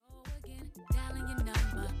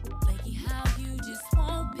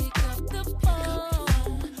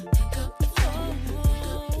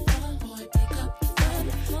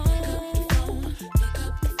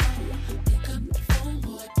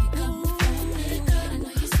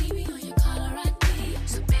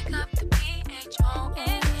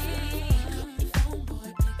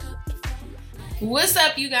What's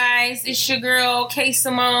up, you guys? It's your girl, K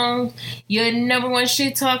Simone, your number one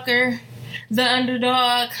shit talker, the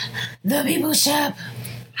underdog, the people's champ.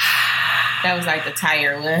 That was like the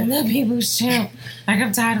tire one. The people's champ. Like,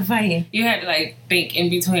 I'm tired of fighting. You had to, like, think in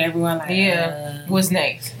between everyone, like, yeah. What's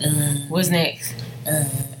next? What's next?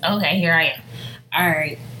 Okay, here I am. All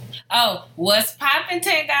right. Oh, what's poppin',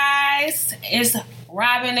 guys? It's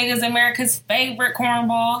Robin Niggas America's favorite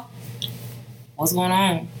cornball. What's going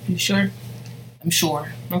on? You sure? I'm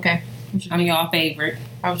sure. Okay. I'm y'all favorite.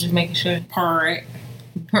 I was just making sure.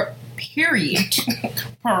 Period.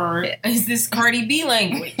 Is this Cardi B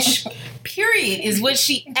language? Period is what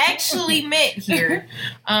she actually meant here.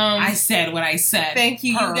 I said what I said. Thank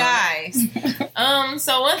you, you guys.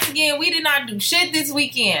 So once again, we did not do shit this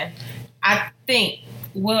weekend. I think.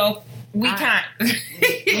 Well, we kind of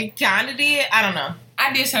did. I don't know.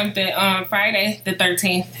 I did something on Friday the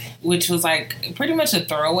 13th, which was like pretty much a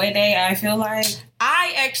throwaway day, I feel like.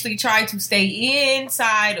 I actually tried to stay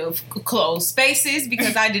inside of closed spaces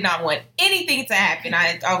because I did not want anything to happen.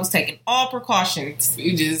 I was taking all precautions.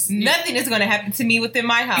 Nothing is going to happen to me within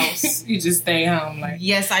my house. You just stay home. Like,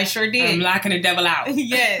 yes, I sure did. I'm locking the devil out.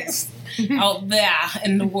 Yes. Out there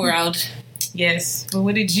in the world. Yes. But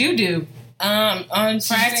what did you do? On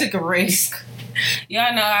Friday. You took a risk.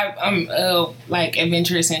 Y'all know I'm like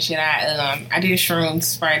adventurous and shit. I did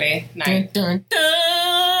shrooms Friday night. Dun, dun,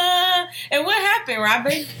 dun. And what happened,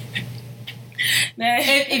 Robin?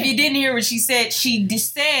 If you didn't hear what she said she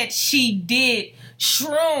did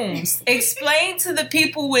shrooms. Explain to the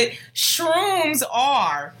people what shrooms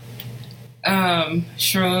are.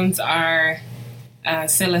 Shrooms are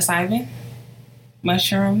psilocybin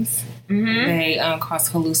mushrooms. Mm-hmm. They cause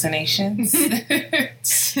hallucinations.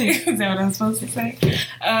 Is that what I'm supposed to say?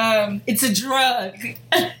 It's a drug.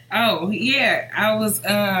 Oh, yeah. I was,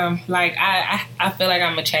 like, I feel like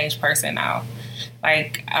I'm a changed person now.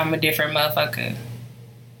 Like, I'm a different motherfucker.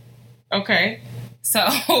 Okay. So,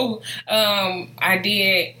 I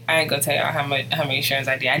ain't gonna tell y'all how many shrooms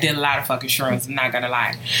I did. I did a lot of fucking shrooms, I'm not gonna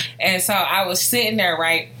lie. And so, I was sitting there,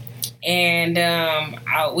 right? And,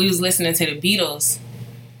 we was listening to the Beatles.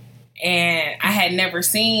 And I had never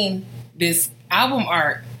seen this album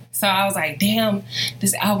art. So I was like, damn,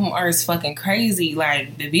 this album art is fucking crazy.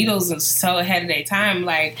 Like, the Beatles was so ahead of their time.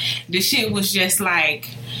 Like, the shit was just like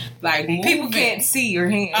moving. People can't see your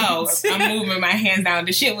hands. Oh, I'm moving my hands down.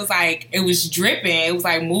 The shit was like, it was dripping. It was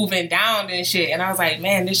like moving down and shit. And I was like,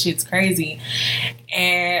 man, this shit's crazy.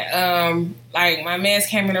 And, like, my mans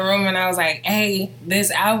came in the room and I was like, hey, this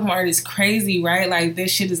album art is crazy, right? Like, this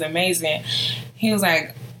shit is amazing. He was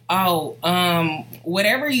like, oh,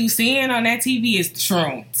 whatever you seeing on that TV is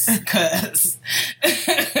shrooms. Cause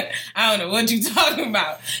I don't know what you talking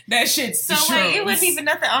about. That shit's so shrooms. Wait, it wasn't even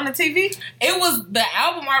nothing on the TV? It was, the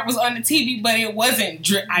album art was on the TV, but it wasn't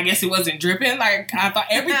I guess it wasn't dripping. Like, I thought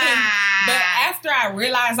everything, but after I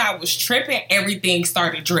realized I was tripping, everything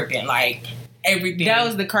started dripping. Like, everything. That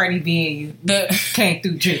was the Cardi B in you. Came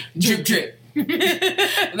through drip. Drip, drip.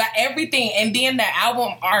 Like, everything. And then the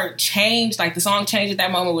album art changed. Like, the song changed at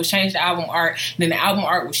that moment, was changed the album art. Then the album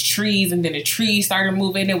art was trees, and then the trees started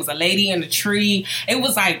moving. There was a lady in the tree. It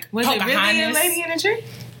was like, was it really a lady in a tree?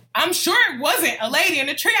 I'm sure it wasn't a lady in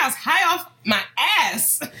the tree. I was high off my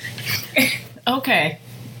ass. Okay.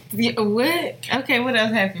 What? Okay, what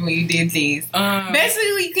else happened when you did these?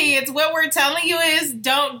 Basically, kids, what we're telling you is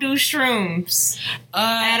don't do shrooms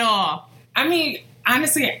at all. I mean,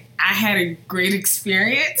 honestly, I had a great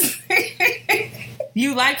experience.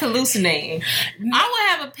 You like hallucinating. I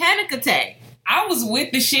would have a panic attack. I was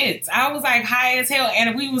with the shits. I was like high as hell.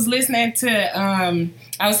 And we was listening to,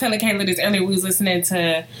 I was telling Kayla this earlier, we was listening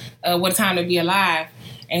to What a Time to Be Alive.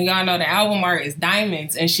 And y'all know the album art is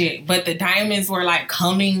diamonds and shit. But the diamonds were like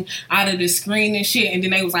coming out of the screen and shit. And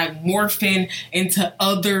then they was like morphing into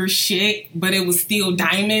other shit. But it was still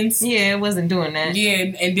diamonds. Yeah, it wasn't doing that.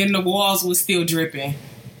 Yeah, and then the walls was still dripping.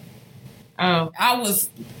 Oh.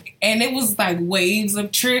 And it was like waves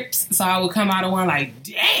of trips. So I would come out of one like,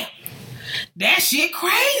 damn, that shit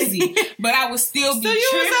crazy. But I would still be tripping.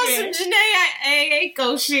 So you was on some Jhené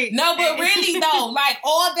Aiko shit. No, but really though, like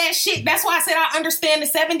all that shit, that's why I said I understand the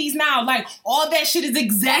 70s now. Like all that shit is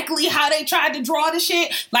exactly how they tried to draw the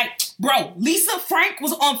shit. Like, bro, Lisa Frank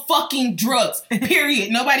was on fucking drugs.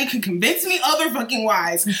 Period. Nobody can convince me other fucking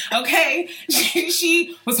wise. Okay?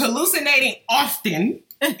 She was hallucinating often.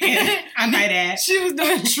 I might add. She was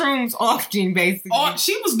doing shrooms often, basically.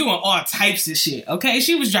 She was doing all types of shit, okay?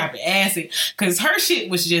 She was dropping acid because her shit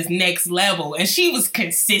was just next level, and she was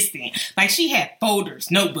consistent. Like, she had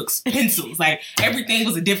folders, notebooks, pencils. Like, everything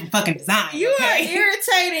was a different fucking design. You are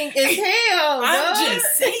irritating as hell, I'm dog.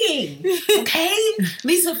 just saying, okay?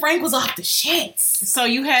 Lisa Frank was off the shits. So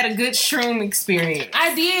you had a good shroom experience.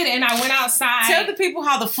 I did, and I went outside. Tell the people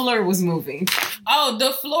how the floor was moving. Oh,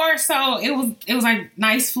 the floor. So it was like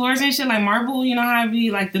nice floors and shit, like marble. You know how it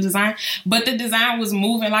be, like the design. But the design was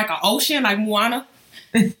moving like an ocean, like Moana.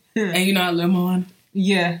 And you know I love Moana.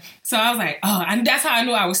 Yeah. So I was like, oh, and that's how I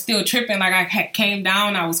knew I was still tripping. Like I came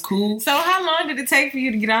down, I was cool. So how long did it take for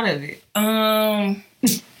you to get out of it? I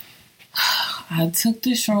took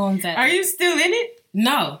the shrooms. Are you still in it?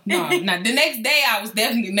 No. The next day,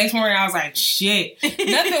 next morning, I was like, shit.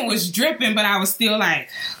 Nothing was dripping, but I was still like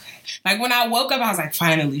when I woke up, I was like,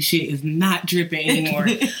 finally, shit is not dripping anymore.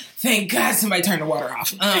 Thank God somebody turned the water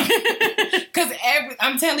off. Because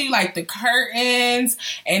I'm telling you, like, the curtains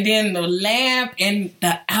and then the lamp and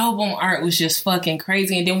the album art was just fucking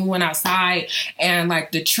crazy. And then we went outside and,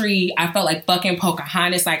 like, the tree, I felt like fucking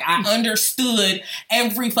Pocahontas. Like, I understood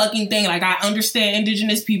every fucking thing. Like, I understand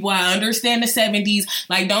indigenous people. I understand the 70s.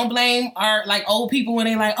 Like, don't blame our, like, old people when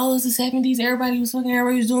they like, oh, it's the 70s. Everybody was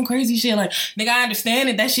doing crazy shit. Like, nigga, I understand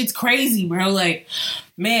it. That shit's crazy, bro. Like,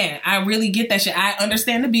 man, I really get that shit. I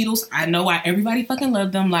understand the Beatles. I know why everybody fucking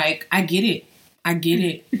loved them. Like, I get it. I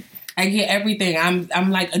get everything. I'm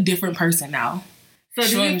like a different person now. So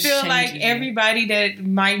do you feel like everybody that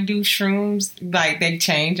might do shrooms, like they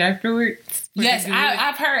change afterwards? Yes,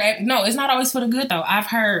 I've heard. No, it's not always for the good though. I've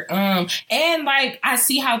heard, and like I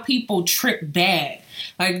see how people trip bad.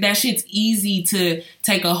 Like that shit's easy to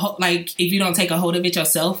take like if you don't take a hold of it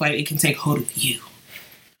yourself, like it can take hold of you.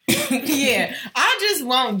 Yeah, I just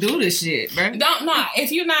won't do the shit, bro.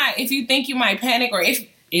 If you think you might panic, or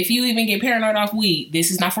if you even get paranoid off weed, this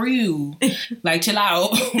is not for you. Like, chill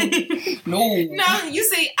out. No, you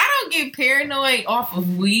see, I don't get paranoid off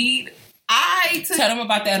of weed. Tell them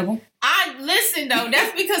about the edible. Listen though,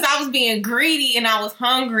 that's because I was being greedy and I was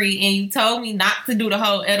hungry, and you told me not to do the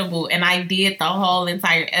whole edible, and I did the whole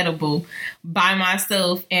entire edible by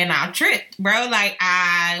myself, and I tripped, bro. Like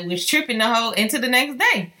I was tripping into the next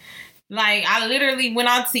day. Like I literally went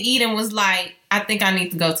out to eat and was like, I think I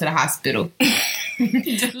need to go to the hospital.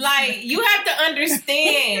 Like you have to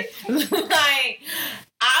understand, like.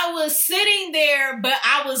 I was sitting there, but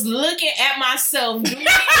I was looking at myself. Look.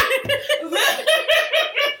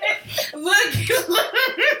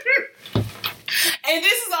 And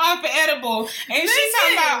this is off edible. And she's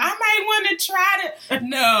talking about, I might want to try to.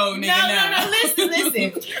 No, nigga, no.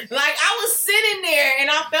 Listen. Like, I was sitting there, and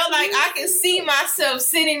I felt like I could see myself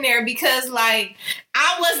sitting there because, like,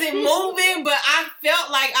 I wasn't moving, but I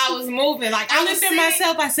felt like I was moving. Like, I looked at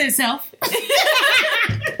myself, I said self.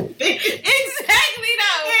 Exactly,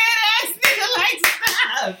 though. Yeah, ass nigga, like,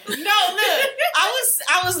 stop. No, look.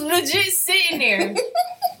 I was legit sitting there.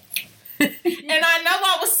 And I know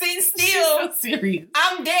I was sitting still. She's so serious.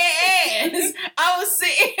 I'm dead ass. I was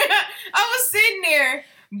sitting there,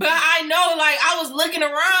 but I know, like, I was looking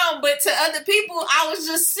around, but to other people, I was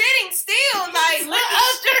just sitting still, like, looking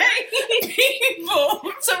straight people.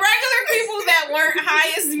 To regular people that weren't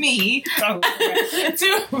high as me.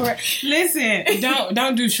 Listen,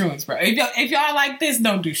 don't do shrooms, bro. If y'all like this,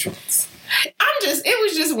 don't do shrooms. It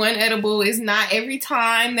was just one edible. It's not every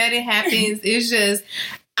time that it happens. It's just,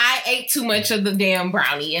 I ate too much of the damn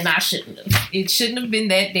brownie, and I shouldn't have. It shouldn't have been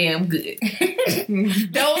that damn good.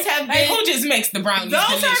 Those have been... who just makes the brownies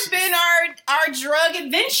delicious? Have been our drug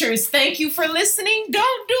adventures. Thank you for listening.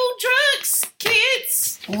 Don't do drugs,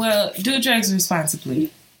 kids. Well, do drugs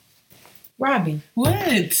responsibly. Robbie.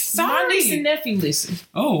 What? Sorry. My niece and nephew listen.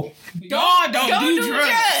 Oh. Y'all don't do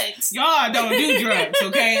drugs. Y'all don't do drugs,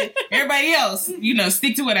 okay? Everybody else,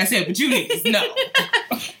 stick to what I said, but you niggas, no.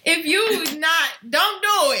 If you don't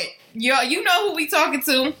do it. You know who we talking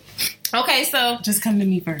to. Okay, so. Just come to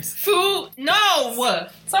me first. Food? No.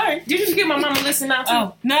 Sorry. Did you just get my mama listen now too?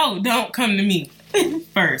 Oh, no, don't come to me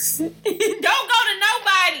first. Don't go to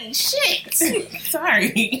nobody. Shit. Sorry.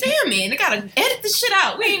 Damn it. I gotta edit the shit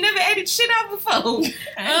out. We ain't never edited shit out before.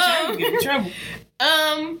 I ain't trying to get in trouble.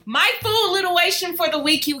 My food lituation for the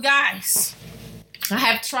week, you guys. I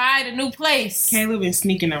have tried a new place. Kayla been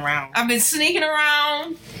sneaking around. I've been sneaking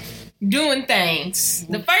around, doing things.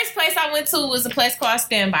 The first place I went to was a place called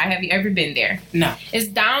Standby. Have you ever been there? No. It's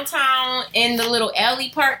downtown in the little alley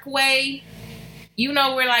parkway. you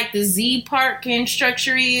know where like the Z parking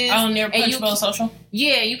structure is. Oh, near Punchbowl Social.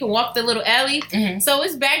 Yeah, you can walk the little alley. Mm-hmm. So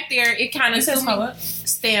it's back there. It kind of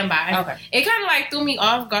standby. Okay. It kind of like threw me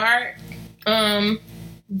off guard.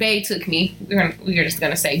 Bae took me. We're just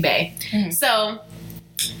gonna say Bae. Mm-hmm. So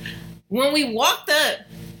when we walked up,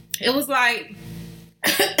 it was like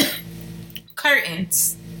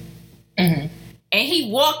curtains, mm-hmm. and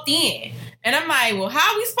he walked in. And I'm like, well,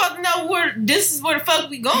 how are we supposed to know where this is where the fuck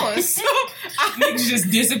we going? So niggas just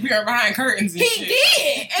disappear behind curtains and shit. He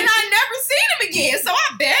did. And I never seen him again. So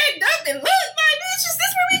I bagged up and looked like, bitch, is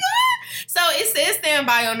this where we going? So it said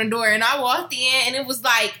standby on the door. And I walked in and it was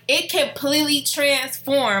like, it completely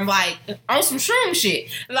transformed, like, on some shroom shit.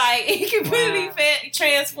 Like, it completely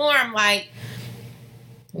transformed, like,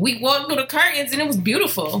 we walked through the curtains and it was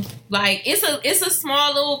beautiful. Like it's a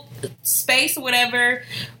small little space or whatever.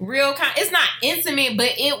 Real kind. It's not intimate,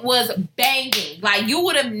 but it was banging. Like you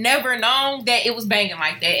would have never known that it was banging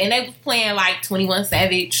like that. And they was playing like 21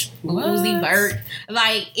 Savage, Uzi Vert.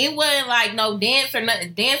 Like it wasn't like no dancing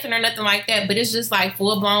or nothing like that. But it's just like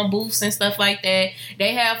full blown booths and stuff like that.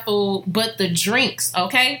 They have food, but the drinks,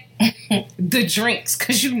 okay. The drinks,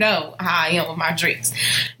 because you know how I am with my drinks.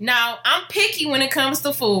 Now, I'm picky when it comes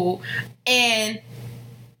to food, and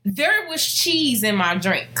there was cheese in my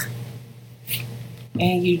drink.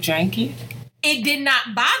 And you drank it? It did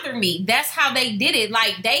not bother me. That's how they did it.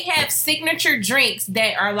 Like, they have signature drinks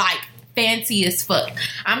that are, like, fancy as fuck.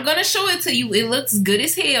 I'm gonna show it to you. It looks good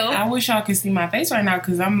as hell. I wish y'all could see my face right now,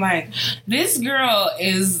 because I'm like, this girl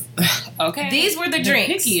is... Okay. These were the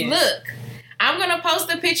drinks. Look. I'm going to post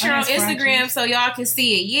a picture on Instagram so y'all can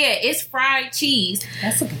see it. Yeah, it's fried cheese.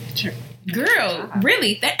 That's a good picture. Girl,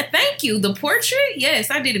 really? Thank you. The portrait?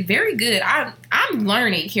 Yes, I did it very good. I'm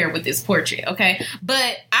learning here with this portrait, okay?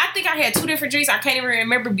 But I think I had 2 different drinks. I can't even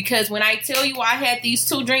remember because when I tell you I had these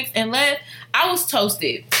 2 drinks and left, I was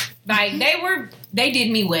toasted. Like, they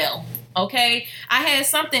did me well, okay? I had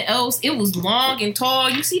something else. It was long and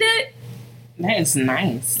tall. You see that? That is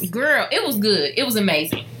nice. Girl, it was good. It was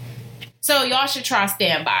amazing. So y'all should try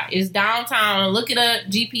Standby. It's downtown. Look it up.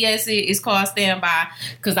 GPS it. It's called Standby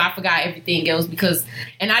because I forgot everything else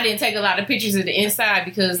and I didn't take a lot of pictures of the inside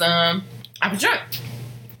because I was drunk.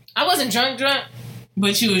 I wasn't drunk,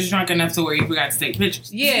 but you was drunk enough to where you forgot to take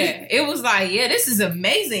pictures. Yeah, it was like, yeah, this is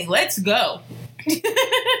amazing. Let's go.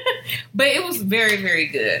 But it was very, very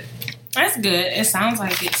good. That's good. It sounds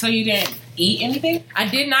like it. So you didn't eat anything? I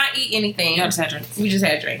did not eat anything. You just had drinks. We just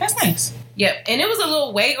had drinks. That's nice. Yep, and it was a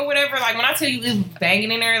little wait or whatever. Like, when I tell you it was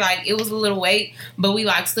banging in there, like, it was a little wait. But we,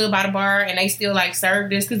 like, stood by the bar, and they still, like,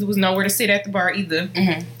 served us because there was nowhere to sit at the bar either.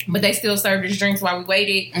 Mm-hmm. But they still served us drinks while we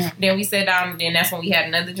waited. Mm-hmm. Then we sat down, and then that's when we had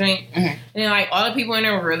another drink. Mm-hmm. And then, like, all the people in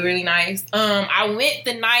there were really, really nice. I went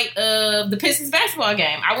the night of the Pistons basketball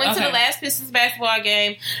game. I went to the last Pistons basketball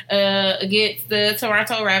game against the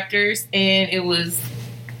Toronto Raptors, and it was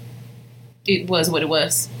what it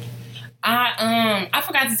was. I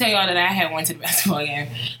forgot to tell y'all that I had went to the basketball game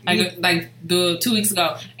like the 2 weeks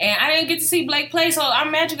ago, and I didn't get to see Blake play, so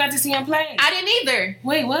I'm mad you got to see him play. I didn't either.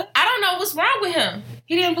 Wait, what? I don't know what's wrong with him.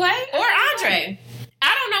 He didn't play? Or Andre.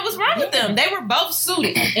 I don't know what's wrong with them. They were both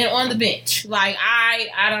suited and on the bench. Like,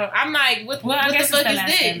 I'm like, what the fuck is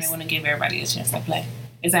this? They want to give everybody a chance to play.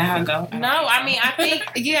 Is that how it go?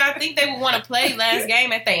 I think they would want to play last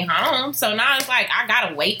game at their home. So now it's like, I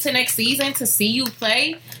gotta wait till next season to see you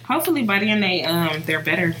play. Hopefully by then they're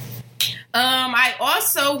better. I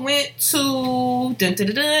also went to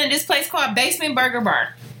this place called Basement Burger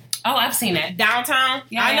Bar. Oh, I've seen that. Downtown.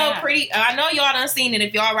 Yeah, I know y'all done seen it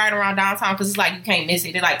if y'all ride around downtown because it's like you can't miss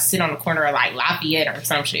it. They like sit on the corner of like Lafayette or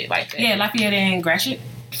some shit like that. Yeah, Lafayette and Gratiot.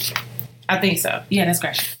 I think so. Yeah, that's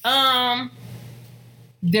Gratiot.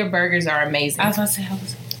 Their burgers are amazing. I was about to say, how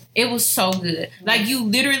was it? It was so good. Like, you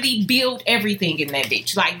literally build everything in that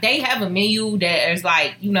bitch. Like, they have a menu that is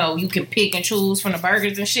like, you know, you can pick and choose from the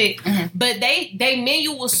burgers and shit. Mm-hmm. But they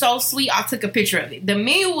menu was so sweet. I took a picture of it. The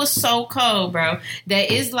menu was so cold, bro,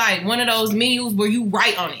 that it's like one of those menus where you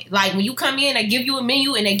write on it. Like, when you come in, they give you a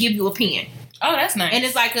menu and they give you a pen. Oh, that's nice. And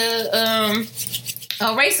it's like a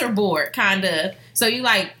eraser board, kind of. So you,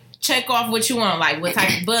 like, check off what you want, like what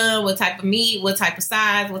type of bun, what type of meat, what type of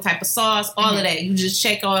size, what type of sauce, all of that. You just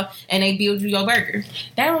check off, and they build you your burger.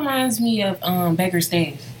 That reminds me of Baker's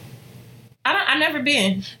Days. I never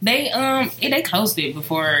been. They closed it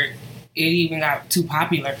before it even got too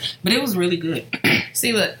popular, but it was really good.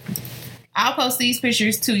 See, look, I'll post these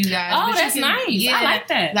pictures to you guys. Oh, that's nice. Yeah, I like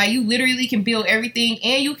that. Like, you literally can build everything,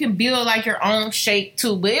 and you can build, like, your own shape,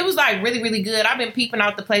 too. But it was, like, really, really good. I've been peeping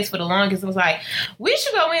out the place for the longest. It was like, we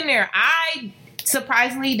should go in there. I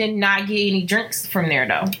surprisingly did not get any drinks from there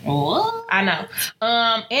though. What? I know.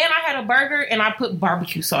 And I had a burger and I put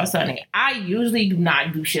barbecue sauce on it. I usually do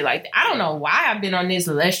not do shit like that. I don't know why I've been on this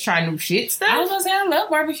let's try new shit stuff. I was gonna say I love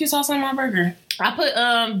barbecue sauce on my burger. I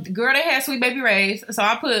put girl, they had Sweet Baby Ray's, so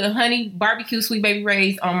I put honey barbecue Sweet Baby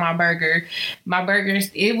Ray's on my burger. My burgers,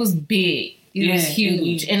 it was big. It was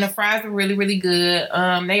huge. And the fries were really, really good.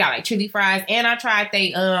 They got like chili fries. And I tried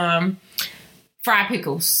they fried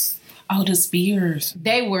pickles. Oh, the spears.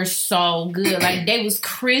 They were so good. Like, they was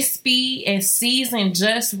crispy and seasoned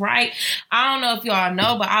just right. I don't know if y'all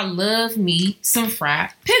know, but I love me some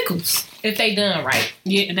fried pickles. If they done right.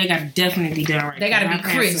 Yeah, they gotta definitely be done right. They gotta be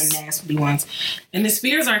crisp. Some nasty ones. And the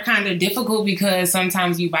spears are kind of difficult because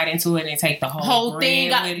sometimes you bite into it and take the whole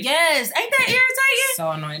thing out. Yes. Ain't that irritating?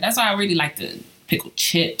 So annoying. That's why I really like the pickled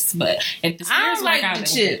chips. But if the spears I don't like the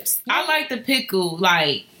chips. I like the pickle,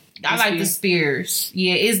 like, I like the spears.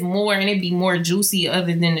 Yeah, it's more, and it'd be more juicy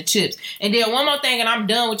other than the chips. And then one more thing, and I'm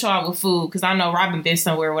done with y'all with food, because I know Robin been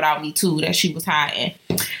somewhere without me, too, that she was hiding.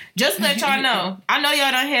 Just to let y'all know, I know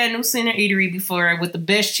y'all done had New Center Eatery before with the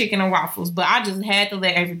best chicken and waffles, but I just had to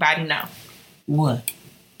let everybody know. What?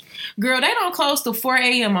 Girl, they don't close till 4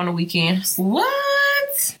 a.m. on the weekends.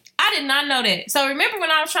 What? I did not know that. So remember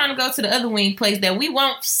when I was trying to go to the other wing place that we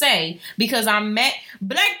won't say because I'm mad.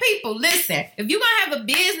 Black people, listen. If you're going to have a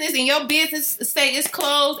business and your business say it's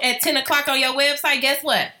closed at 10 o'clock on your website, guess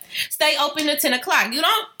what? Stay open at 10 o'clock. You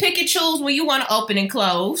don't pick and choose when you want to open and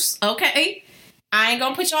close, okay? I ain't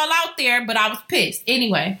gonna put y'all out there, but I was pissed.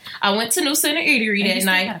 Anyway, I went to New Center Eatery that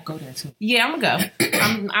night. Gotta go there too. Yeah, I'm gonna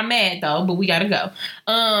go. I'm mad though, but we gotta go.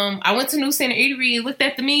 I went to New Center Eatery, looked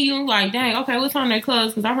at the menu, like, dang, okay, what time they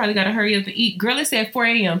close? Because I probably gotta hurry up and eat. Girl, it said 4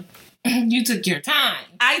 a.m. You took your time.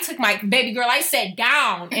 I took my baby girl. I sat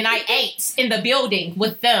down and I ate in the building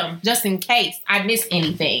with them just in case I missed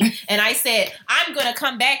anything. And I said, I'm gonna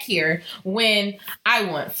come back here when I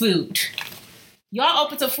want food. Y'all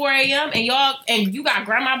open till 4 a.m. and you got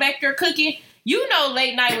grandma back there cooking. You know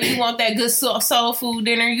late night when you want that good soul food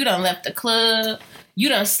dinner. You done left the club. You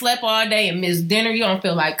done slept all day and missed dinner. You don't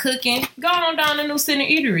feel like cooking. Go on down to New Center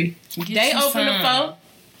Eatery. They open the phone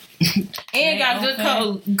and got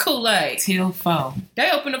good Kool-Aid. Till 4.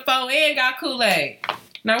 They open the phone and got Kool-Aid.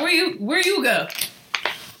 Now where you go?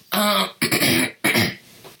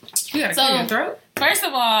 You gotta clear your throat. First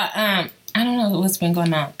of all, I don't know what's been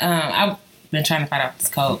going on. I've been trying to fight off this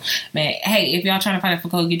cold. Man, hey, if y'all trying to fight off the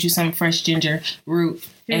cold, get you some fresh ginger root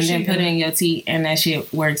and then put it in your tea, and that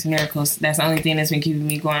shit works miracles. That's the only thing that's been keeping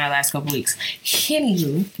me going the last couple weeks.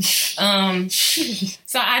 Anywho,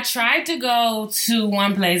 so I tried to go to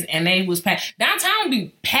one place and they was packed. Downtown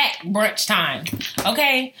be packed brunch time.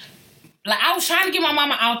 Okay. Like, I was trying to get my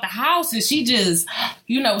mama out the house and she just,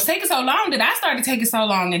 was taking so long that I started taking so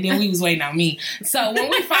long and then we was waiting on me. So when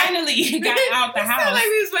we finally got out the house. It like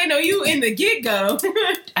we was waiting on you in the get-go.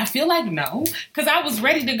 I feel like no. Because I was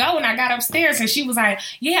ready to go and I got upstairs and she was like,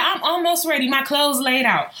 yeah, I'm almost ready. My clothes laid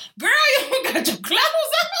out. Girl, you got your clothes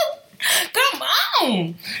on? Come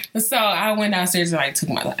on. So I went downstairs and took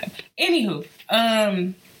my life. Anywho,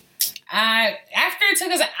 after it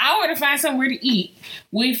took us an hour to find somewhere to eat,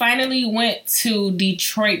 we finally went to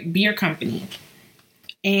Detroit Beer Company.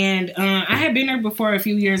 And I had been there before a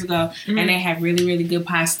few years ago, and they have really, really good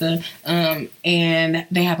pasta. And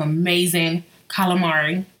they have amazing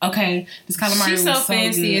calamari. Okay, this calamari She's was so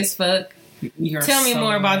fancy good. as fuck. Tell me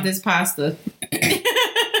more about this pasta.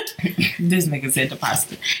 This nigga said the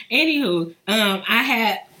pasta. Anywho, I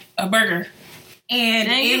had a burger. And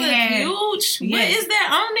it had huge. Yes. What is that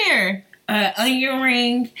on there? Onion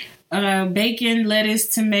ring, bacon, lettuce,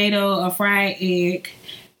 tomato, a fried egg,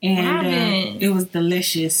 and it was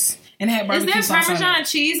delicious. And it had barbecue sauce on it. Is that Parmesan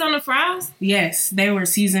cheese on the fries? Yes, they were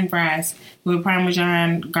seasoned fries with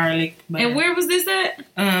Parmesan, garlic. Butter. And where was this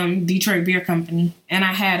at? Detroit Beer Company. And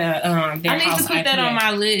I had a I need to put that on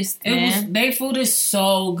my list. Their food is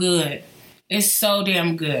so good. It's so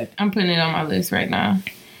damn good. I'm putting it on my list right now.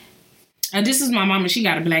 This is my mama. She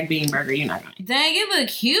got a black bean burger. You're not gonna. Dang, it look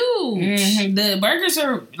huge. Mm-hmm. The burgers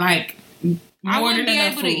are I wouldn't be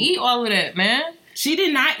able to eat all of that, man. She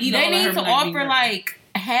did not eat all of her. They need to offer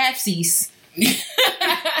halfsies.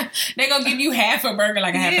 They gonna give you half a burger,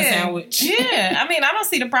 like a half a sandwich. Yeah, I mean, I don't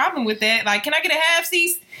see the problem with that. Like, can I get a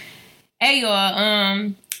halfsies? Hey,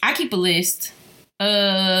 y'all. I keep a list.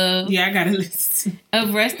 I got a list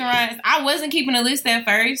of restaurants. I wasn't keeping a list at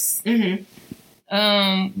first.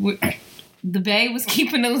 The bae was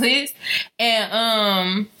keeping a list,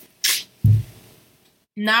 and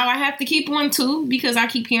now I have to keep one too because I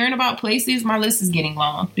keep hearing about places. My list is getting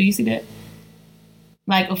long. Do you see that?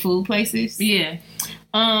 Like, food places? Yeah.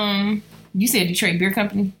 You said Detroit Beer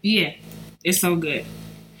Company? Yeah, it's so good.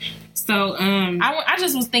 So I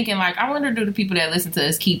just was thinking, like, I wonder, do the people that listen to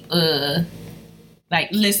us keep like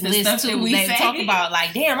listening list stuff too? that we They say. talk about,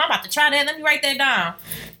 like, damn, I'm about to try that. Let me write that down.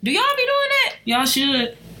 Do y'all be doing that? Y'all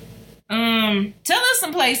should. Tell us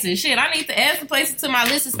some places. Shit, I need to add some places to my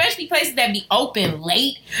list, especially places that be open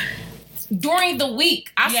late during the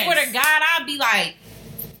week. I swear to God, I'll be like,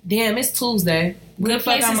 damn, it's Tuesday. Good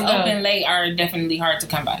places open late are definitely hard to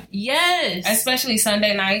come by. Yes. Especially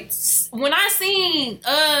Sunday nights. When I seen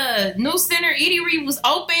New Center Eatery was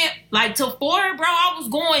open like till 4, bro, I was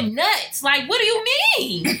going nuts. Like, what do you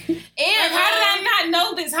mean? And like, how did I not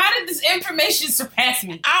know this? How did this information surpass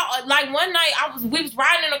me? Like one night we was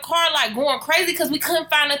riding in a car like going crazy because we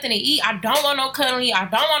couldn't find nothing to eat. I don't want no cuddling. I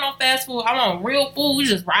don't want no fast food. I want real food. We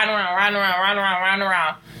just riding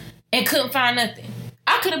around, and couldn't find nothing.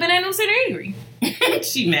 I could have been at New Center Eatery.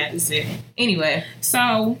 She mad as it. Anyway,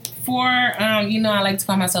 so for I like to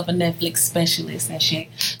call myself a Netflix specialist and shit.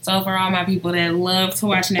 So for all my people that love to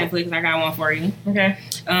watch Netflix, I got one for you. Okay.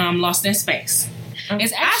 Lost in Space.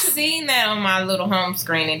 It's I seen that on my little home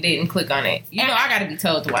screen and didn't click on it. You know, I gotta be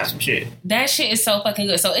told to watch some shit. That shit is so fucking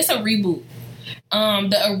good. So it's a reboot.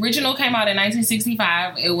 The original came out in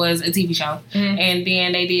 1965. It was a TV show. Mm-hmm. And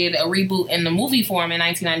then they did a reboot in the movie form in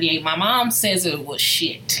 1998. My mom says it was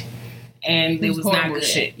shit. And it was not good.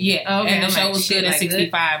 Shit. Yeah. Okay, and the show was good in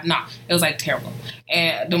 65. No, it was like terrible.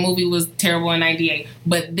 And the movie was terrible in 98.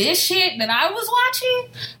 But this shit that I was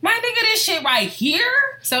watching, my nigga, this shit right here.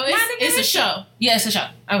 So it's a show. Yeah, it's a show.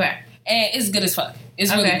 Okay. And it's good as fuck.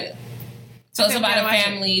 It's really good. So it's about a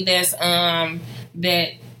family that's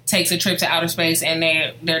that takes a trip to outer space, and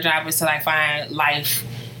their job is to like find life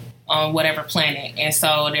on whatever planet. And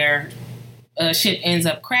so their ship ends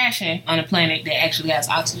up crashing on a planet that actually has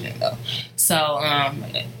oxygen, though. So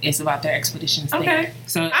it's about their expeditions. Okay. There.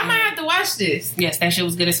 So I might have to watch this. Yes, that shit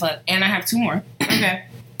was good as fuck. And I have 2 more. Okay.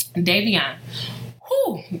 Davion.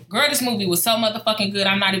 Whew, girl, this movie was so motherfucking good.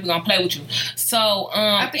 I'm not even gonna play with you. So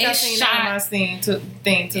I think I've seen that on my thing too.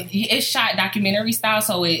 It's shot documentary style,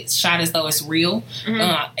 so it's shot as though it's real.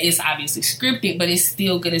 Mm-hmm. It's obviously scripted, but it's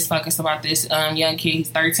still good as fuck. It's about this young kid. He's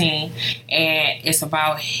 13, and it's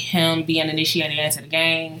about him being initiated into the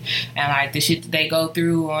gang and like the shit that they go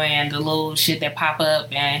through and the little shit that pop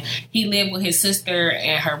up. And he lived with his sister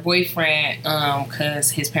and her boyfriend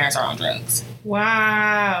because his parents are on drugs.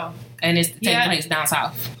 Wow. And it's taking place down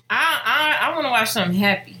south. I want to watch something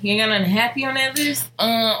happy. You ain't got nothing happy on that list?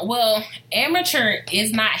 Well, Amateur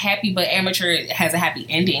is not happy, but Amateur has a happy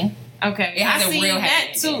ending. Okay. It has a real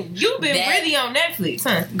happy ending. Too. You've been really on Netflix,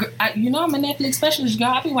 huh? I'm a Netflix specialist, girl.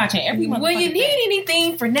 I be watching every motherfucking When you need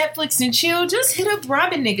anything for Netflix and chill, just hit up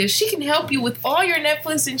Robin nigga. She can help you with all your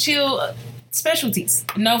Netflix and chill specialties.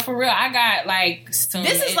 No, for real. I got like some.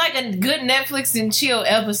 This is like a good Netflix and chill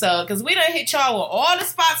episode because we done hit y'all with all the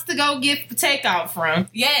spots to go get takeout from.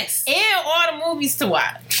 Yes. And all the movies to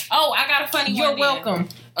watch. Oh, I got a funny one. You're welcome.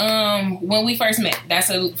 When We First Met. That's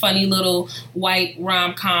a funny little white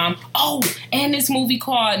rom-com. Oh, and this movie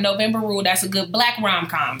called November Rule. That's a good black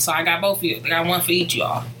rom-com. So I got both of you. I got one for each of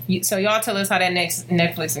y'all. So y'all tell us how that next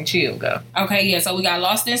Netflix and chill go. Okay, yeah. So we got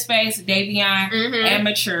Lost in Space, Davion,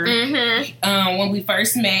 Amateur, When We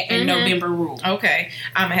First Met, and November Rule. Okay,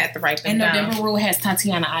 I'm gonna have to write them down. And November Rule has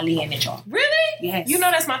Tatiana Ali in it, y'all. Really? Yes. You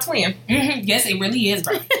know that's my twin. Yes, it really is,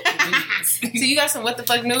 bro. So you got some what the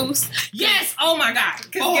fuck news? Yes. Oh my god.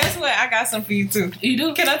 Because guess what? I got some for you too. You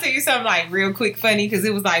do? Can I tell you something like real quick funny? Because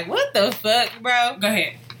it was like, what the fuck, bro? Go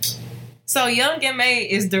ahead. So Young M.A.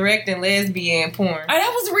 is directing lesbian porn. Oh,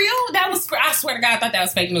 that was real? That was, I swear to God, I thought that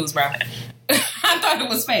was fake news, bro. I thought it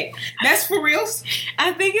was fake. That's for real?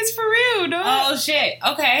 I think it's for real, dog. Oh, shit.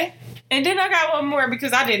 Okay. And then I got one more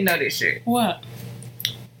because I didn't know this shit. What?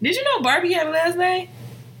 Did you know Barbie had a last name?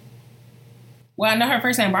 Well, I know her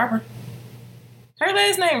first name, Barbara. Her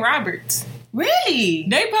last name, Roberts. Really?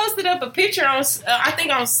 They posted up a picture on, I think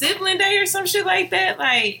on Sibling Day or some shit like that.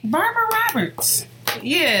 Like, Barbara Roberts.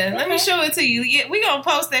 Yeah, let me show it to you. Yeah, we gonna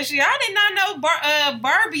post that shit. I did not know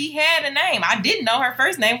Barbie had a name. I didn't know her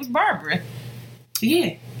first name was Barbara.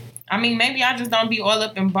 Yeah. I mean, maybe I just don't be all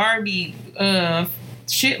up in Barbie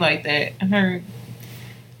shit like that. Her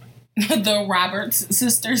the Roberts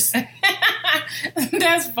sisters.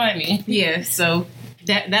 That's funny. Yeah, so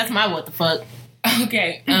that's my what the fuck.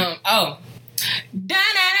 Okay. Oh.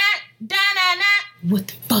 Da-na-na, what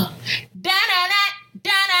the fuck? Da-na-na,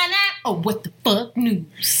 da-na-na. Oh, what the fuck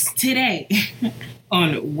news today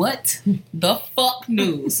on What the Fuck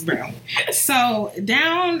News, bro. So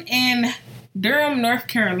down in Durham, North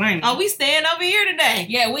Carolina. Oh, we staying over here today.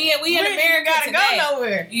 Yeah, we in America gotta today. go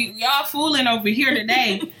nowhere. Y'all fooling over here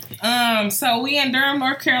today. So we in Durham,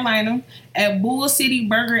 North Carolina at Bull City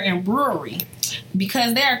Burger and Brewery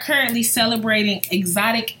because they are currently celebrating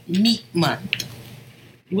Exotic Meat Month.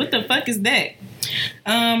 What the fuck is that?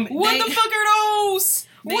 What the fuck are those?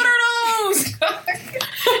 What are those?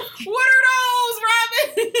 What are those,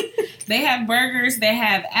 Robin? They have burgers that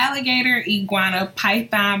have alligator, iguana,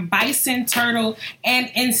 python, bison, turtle,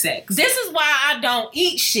 and insects. This is why I don't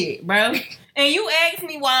eat shit, bro. And you ask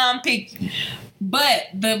me why I'm picky. But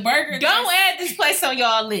the burger... Don't add this place on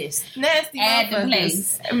y'all list. Nasty add the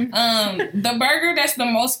place. The burger that's the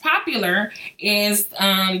most popular is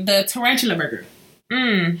the tarantula burger.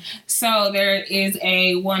 So there is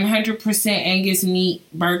a 100% Angus meat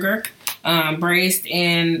burger braised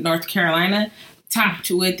in North Carolina, topped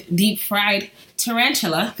with deep fried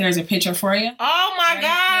tarantula. There's a picture for you. Oh my God.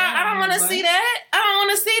 I don't want to see that. I don't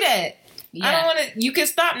want to see that. Yeah. I don't want to. You can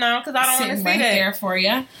stop now because I don't want to see right that. There for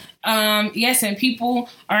you. Yes, and people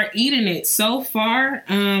are eating it. So far,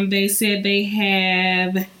 they said they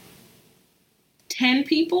have 10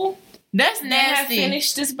 people. That's nasty. That have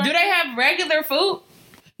finished this burger. Do they have regular food?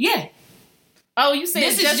 Yeah. Oh, you said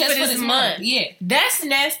this just is for this month. Yeah. That's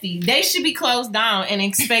nasty. They should be closed down and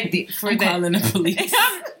expected for I'm that. calling the police.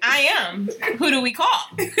 I am. Who do we call?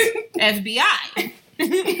 FBI.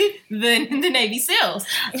 the Navy SEALs.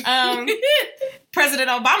 President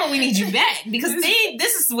Obama, we need you back because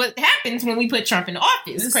this is what happens when we put Trump in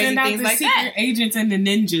office. Crazy Send out things the like secret that. Agents and the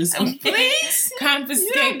ninjas. Please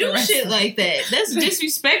confiscate. You don't do shit like that. That's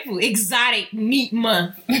disrespectful. Exotic Meat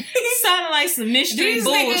Month. Sounding like some mystery These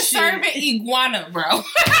bullshit. niggas serving iguana, bro.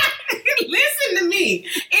 Listen to me.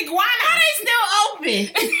 Iguana. How they still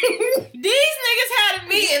open? These niggas had a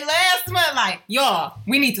meeting last month like, y'all,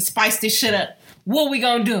 we need to spice this shit up. What we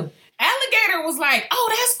gonna do? Alligator was like, oh,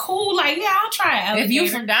 that's cool. Like, yeah, I'll try alligator. If you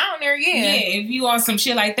from down there, yeah. Yeah, if you on some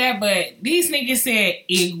shit like that. But these niggas said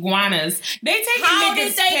iguanas. They taking How niggas'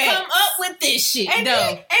 did they pets. come up with this shit, And though?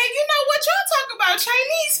 and you know what? Y'all talk about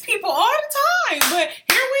Chinese people all the time. But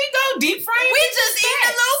here we go, deep frying. We just eating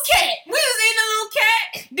a little cat. We just eating a little cat.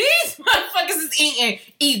 These motherfuckers is eating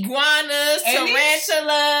iguanas,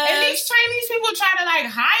 tarantulas. And these Chinese people try to like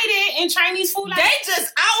hide it in Chinese food. Like, they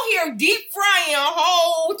just out here deep frying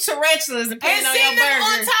whole tarantulas and putting on your sitting them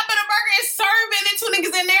on burger. top of the burger and serving it to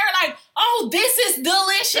niggas in there like, oh, this is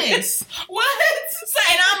delicious. What?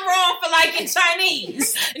 And I'm wrong for liking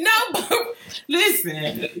Chinese. No, but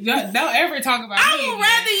listen, don't ever talk about I me would again.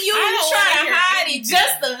 rather you try to hide it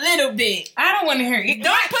just a little bit. I don't want to hear it.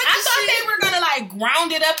 Don't put I thought they were gonna like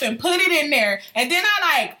ground it up and put it in there, and then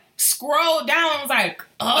I like scrolled down. I was like,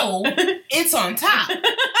 oh, it's on top.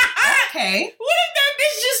 Okay. What if that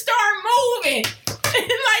bitch just start moving?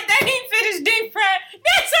 Like they ain't finished deep fry.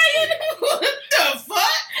 That's how you know. What the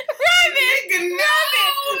fuck?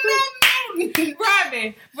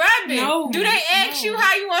 Robin. No, do they ask you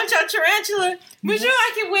how you want your tarantula? Would you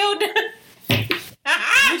like it well done?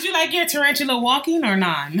 Would you like your tarantula walking or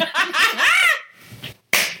not?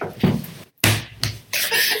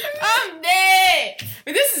 I'm dead.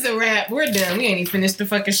 But this is a wrap. We're done. We ain't even finished the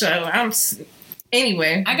fucking show.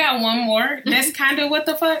 Anyway. I got one more. That's kind of what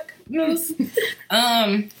the fuck news.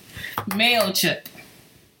 Mayo chip.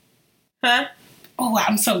 Huh? Oh,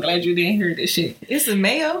 I'm so glad you didn't hear this shit. It's a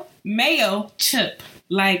mayo? Mayo chip.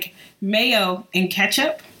 Like mayo and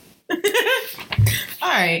ketchup.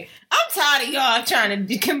 Alright. I'm tired of y'all trying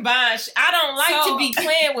to combine I don't like to be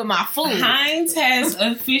playing with my food. Heinz has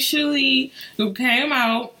officially came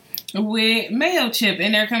out with mayo chip,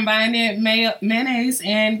 and they're combining mayonnaise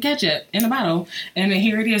and ketchup in a bottle. And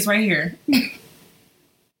here it is right here.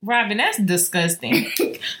 Robin, that's disgusting.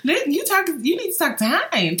 You need to talk to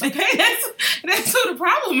Heinz. Okay, that's who the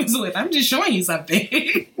problem is with. I'm just showing you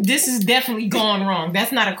something. This is definitely gone wrong.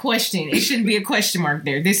 That's not a question. It shouldn't be a question mark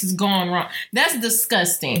there. This is gone wrong. That's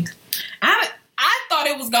disgusting. I thought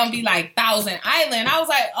it was gonna be like Thousand Island. I was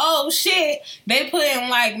like, oh shit, they put in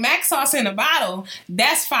like mac sauce in a bottle.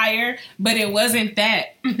 That's fire, but it wasn't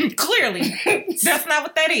that. Clearly, that's not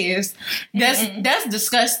what that is. That's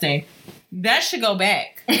disgusting. That should go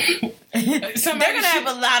back. They're gonna have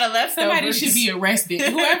a lot of leftovers. Somebody should be arrested.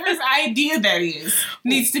 Whoever's idea that is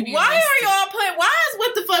needs to be. Why arrested. are y'all playing? Why is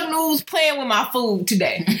What the Fuck News playing with my food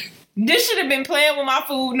today? This should have been playing with my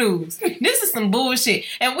food news. This is some bullshit.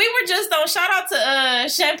 And we were just on, shout out to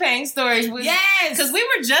Champagne Stories. Yes! Because we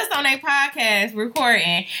were just on a podcast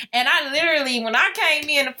recording. And I literally, when I came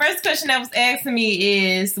in, the first question that was asked to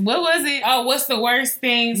me is, what was it? Oh, what's the worst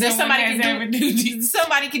thing that somebody can do to you?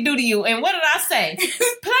 Somebody can do to you. And what did I say?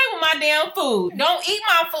 Play with my damn food. Don't eat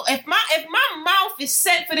my food. If my mouth is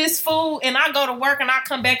set for this food and I go to work and I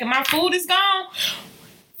come back and my food is gone,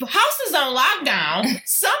 the house is on lockdown.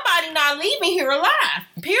 Somebody not leaving here alive.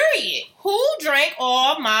 Period. Who drank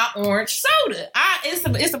all my orange soda?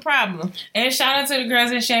 It's a problem. And shout out to the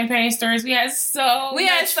girls at Champagne Stories. We had so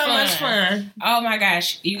much fun. Oh my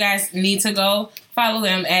gosh. You guys need to go follow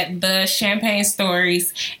them at the Champagne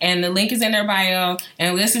Stories. And the link is in their bio.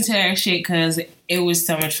 And listen to that shit because it was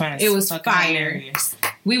so much fun. It was fire. Hilarious.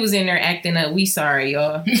 We was in there acting up. We sorry,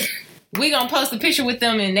 y'all. We gonna post a picture with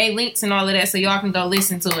them and they links and all of that so y'all can go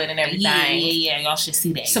listen to it and everything. Yeah. Y'all should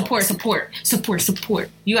see that. Support.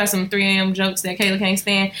 You got some 3 a.m. jokes that Kayla can't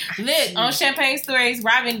stand. Look, on Champagne Stories,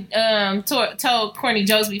 Robin told corny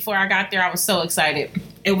jokes before I got there. I was so excited.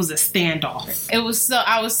 It was a standoff.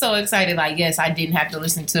 I was so excited. Like, yes, I didn't have to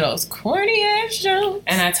listen to those corny ass jokes.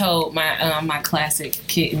 And I told my my classic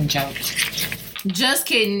kitten joke. Just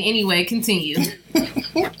kidding. Anyway, continue.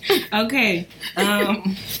 Okay.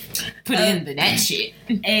 Put in that shit.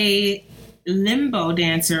 A limbo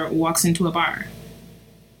dancer walks into a bar.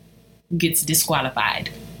 Gets disqualified.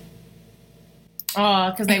 Oh,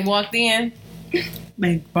 because they walked in?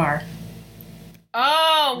 Like bar.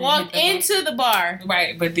 Oh, walked into the bar.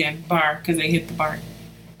 Right, but then bar, because they hit the bar.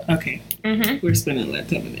 Okay. Mm-hmm. We're spending a lot of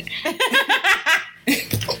time on that.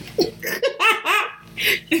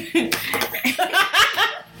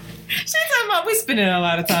 She's talking about we spending a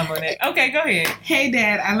lot of time on it. Okay, go ahead. Hey,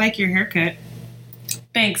 Dad, I like your haircut.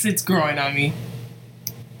 Thanks, it's growing on me.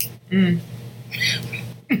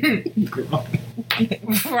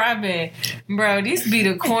 Robin, bro, this be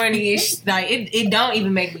the corniest. Like it don't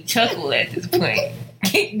even make me chuckle at this point.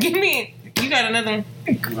 Give me. You got another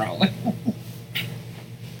one? Growing.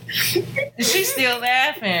 She's still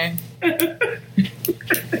laughing.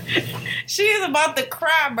 She is about to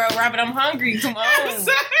cry, bro. Robin, I'm hungry. Come on. I'm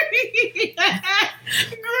sorry.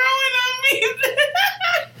 Growing on me.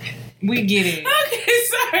 We get it. Okay,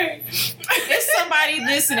 sorry. There's somebody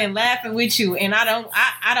listening, laughing with you, and I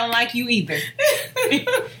don't like you either.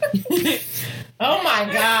 Oh my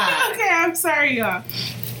God. Okay, I'm sorry, y'all.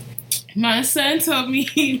 My son told me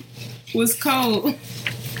he was cold.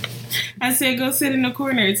 I said, go sit in the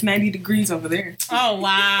corner. It's 90 degrees over there. Oh,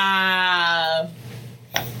 wow.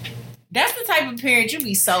 That's the type of parent you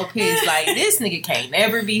be so pissed. Like, this nigga can't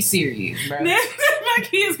never be serious, bro. My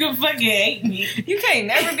kids gonna fucking hate me. You can't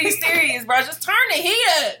never be serious, bro. Just turn the heat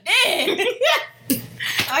up. Damn.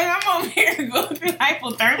 Like, I'm over here going through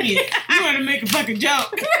hypothermia. You want to make a fucking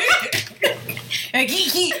joke. Like,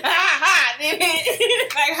 ha ha.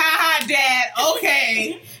 Like, ha ha, Dad.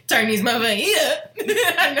 Okay. Turn these motherfucking heat up.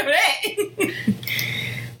 I know that.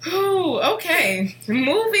 Oh, okay.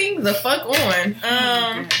 Moving the fuck on.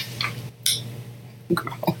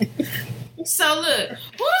 So look, who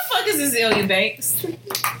the fuck is Azealia Banks?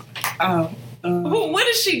 What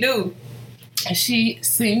does she do? She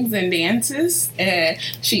sings and dances and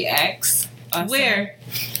she acts. Also. Where?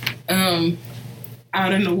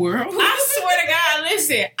 Out in the world. I swear to God,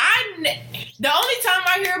 listen. The only time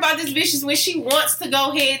I hear about this bitch is when she wants to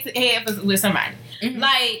go head to head with somebody. Mm-hmm.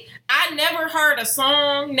 Like, I never heard a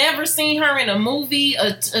song, never seen her in a movie,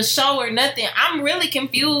 a show, or nothing. I'm really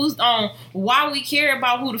confused on why we care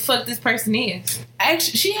about who the fuck this person is.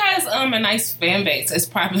 Actually, she has a nice fan base, as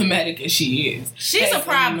problematic as she is. She's a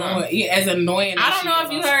problem. As annoying as I don't know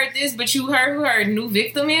if you heard this, but you heard who her new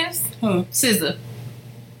victim is? SZA.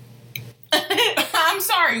 I'm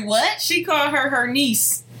sorry, what? She called her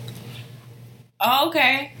niece. Oh,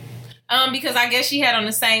 okay. Because I guess she had on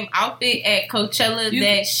the same outfit at Coachella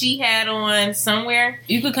that she had on somewhere.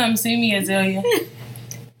 You could come see me, Azealia.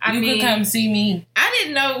 You could come see me. I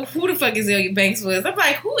didn't know who the fuck Azealia Banks was. I'm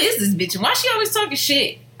like, who is this bitch? And why she always talking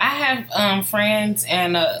shit? I have friends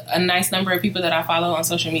and a nice number of people that I follow on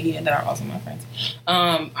social media that are also my friends.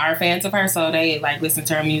 Are fans of her, so they like listen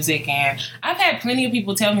to her music. And I've had plenty of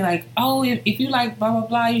people tell me like, oh, if you like blah blah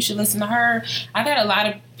blah, you should listen to her. I've had a lot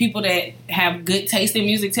of people that have good taste in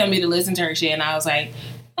music tell me to listen to her shit, and I was like,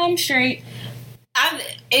 I'm straight.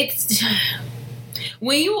 It's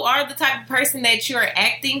when you are the type of person that you're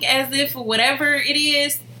acting as if whatever it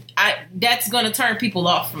is, that's going to turn people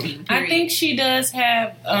off from you. Period. I think she does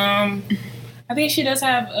have. I I think she does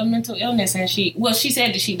have a mental illness, and she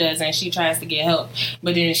said that she does, and she tries to get help,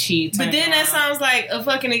 but then that sounds like a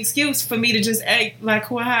fucking excuse for me to just act like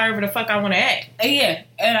however the fuck I want to act. Yeah,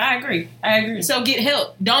 and I agree. So get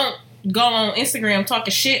help. Don't go on Instagram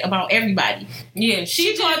talking shit about everybody. Yeah,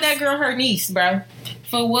 she called that girl her niece, bro.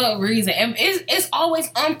 For what reason? And it's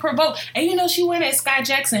always unprovoked. And you know, she went at Sky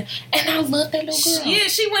Jackson, and I love that little girl. Yeah,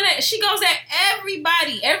 she goes at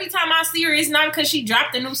everybody. Every time I see her, it's not because she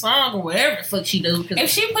dropped a new song or whatever the fuck she do. If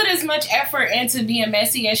she put as much effort into being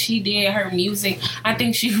messy as she did her music, I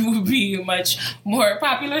think she would be a much more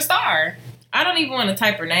popular star. I don't even want to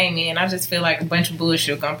type her name in. I just feel like a bunch of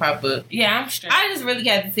bullshit gonna pop up. Yeah, I'm straight. I just really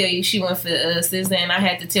had to tell you she went for SZA, and I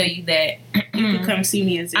had to tell you that you can come see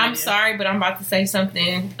me and I'm sorry, but I'm about to say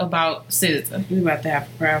something about SZA. We about to have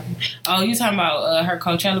a problem. Oh, you talking about her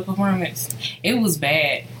Coachella performance? It was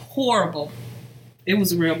bad. Horrible. It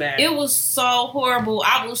was real bad. It was so horrible.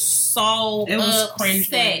 I was so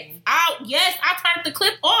upset. I turned the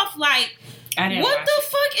clip off like, what the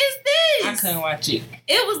fuck is this? I couldn't watch it.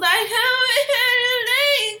 It was like,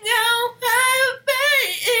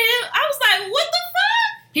 I was like, what the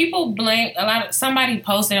fuck? People blame somebody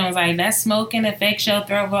posted and was like, that smoking affects your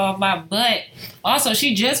throat, blah, blah, blah. But also,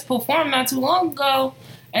 she just performed not too long ago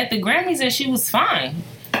at the Grammys and she was fine.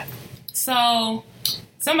 So,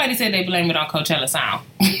 somebody said they blame it on Coachella sound.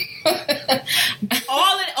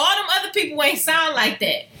 all them other people ain't sound like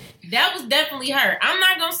that. That was definitely her. I'm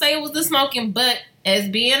not gonna say it was the smoking, but as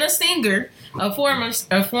being a singer, a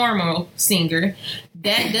formal singer,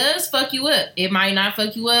 that does fuck you up. It might not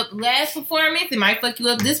fuck you up last performance. It might fuck you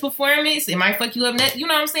up this performance. It might fuck you up next. You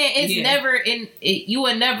know what I'm saying? It's never you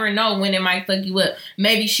would never know when it might fuck you up.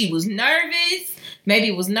 Maybe she was nervous. Maybe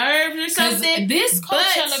it was nerves or something. This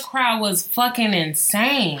Coachella crowd was fucking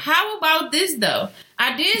insane. How about this though?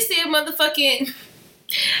 I did see a motherfucking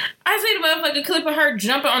clip of her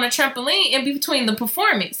jumping on a trampoline in between the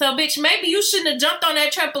performance. So, bitch, maybe you shouldn't have jumped on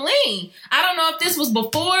that trampoline. I don't know if this was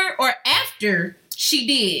before or after she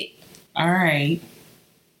did. All right.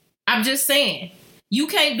 I'm just saying. You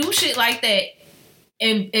can't do shit like that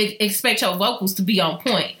and expect your vocals to be on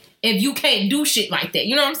point. If you can't do shit like that.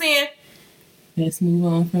 You know what I'm saying? Let's move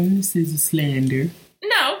on from the SZA slander.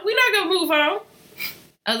 No, we're not going to move on.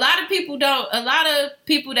 A lot of people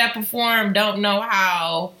that perform don't know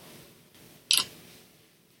how.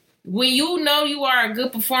 When you know you are a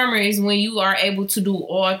good performer is when you are able to do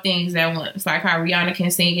all things at once. Like how Rihanna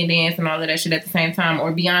can sing and dance and all of that shit at the same time.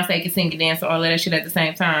 Or Beyonce can sing and dance and all of that shit at the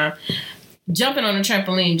same time. Jumping on the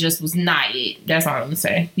trampoline just was not it. That's all I'm going to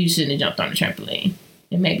say. You shouldn't have jumped on the trampoline.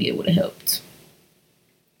 And maybe it would have helped.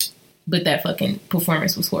 But that fucking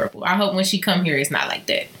performance was horrible. I hope when she come here it's not like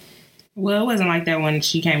that. Well, it wasn't like that when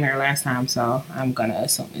she came here last time, so I'm gonna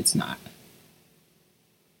assume it's not.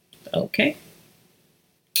 Okay.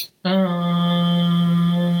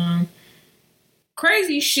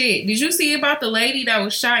 Crazy shit. Did you see about the lady that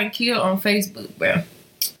was shot and killed on Facebook, bro?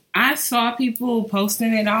 I saw people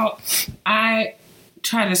posting it out. I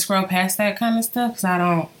try to scroll past that kind of stuff because I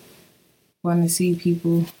don't want to see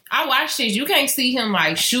people. I watched it. You can't see him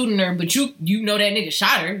like shooting her, but you know that nigga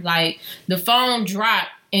shot her. Like the phone dropped.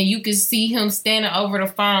 And you could see him standing over the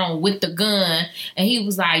phone with the gun. And he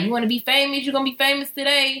was like, you want to be famous? You going to be famous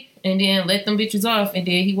today? And then let them bitches off. And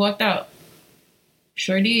then he walked out.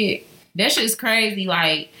 Sure did. That shit's crazy.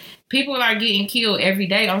 Like, people are getting killed every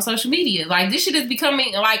day on social media. Like, this shit is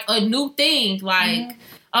becoming, like, a new thing. Like,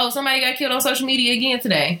 oh, somebody got killed on social media again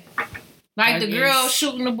today. Like, the girl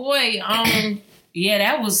shooting the boy on... Yeah,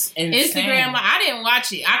 that was insane. Instagram. Like, I didn't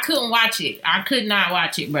watch it. I couldn't watch it. I could not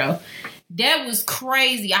watch it, bro. That was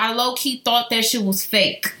crazy. I low-key thought that shit was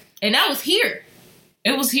fake. And that was here.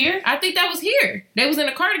 It was here? I think that was here. They was in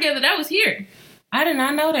a car together. That was here. I did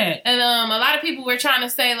not know that. And a lot of people were trying to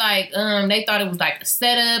say, like, they thought it was, like, a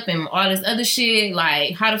setup and all this other shit.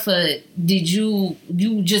 Like, how the fuck did you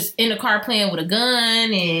just in the car playing with a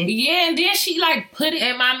gun? And yeah, and then she, like, put it...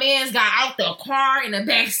 And my man's got out the car in the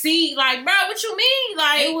back seat. Like, bro, what you mean?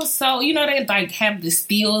 Like... It was so... You know, they, like, have the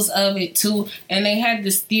stills of it, too. And they had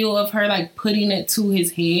the still of her, like, putting it to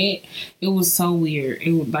his head. It was so weird.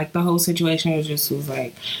 It was, like, the whole situation was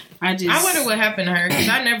like... I wonder what happened to her, because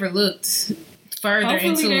I never looked... further Hopefully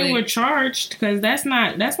into they were charged because that's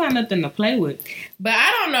not nothing to play with. But I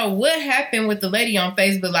don't know what happened with the lady on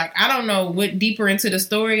Facebook. Like, I don't know what deeper into the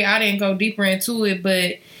story. I didn't go deeper into it,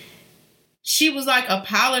 but she was like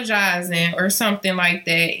apologizing or something like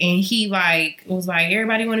that, and he like was like,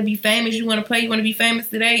 everybody want to be famous, you want to play, you want to be famous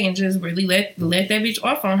today, and just really let that bitch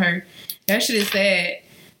off on her. That shit is sad.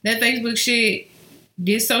 That Facebook shit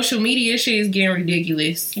This social media shit is getting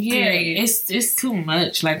ridiculous. Yeah, it's too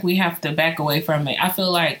much. Like, we have to back away from it. I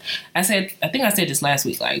feel like I think I said this last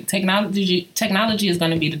week. Like, technology is going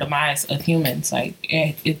to be the demise of humans. Like,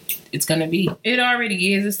 it's going to be. It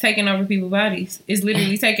already is. It's taking over people's bodies. It's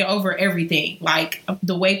literally taking over everything. Like,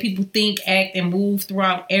 the way people think, act, and move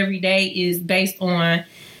throughout every day is based on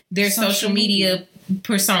their social media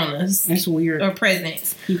personas. It's weird. Or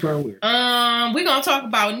presence. People are weird. We're gonna talk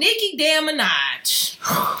about Nicki Damn Minaj.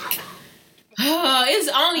 It's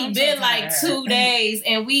only been like 2 days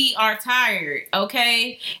and we are tired,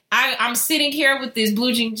 okay? I'm sitting here with this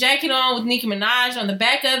blue jean jacket on with Nicki Minaj on the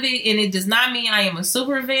back of it, and it does not mean I am a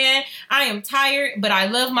super fan. I am tired, but I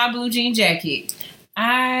love my blue jean jacket.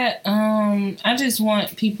 I just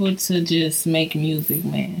want people to just make music,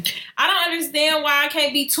 man. I don't understand why I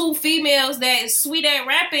can't be two females that sweet at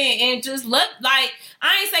rapping and just love, like,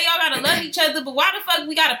 I ain't say y'all gotta love each other, but why the fuck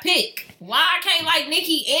we gotta pick? Why I can't like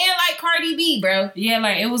Nicki and like Cardi B, bro? Yeah,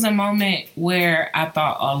 like, it was a moment where I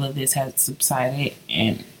thought all of this had subsided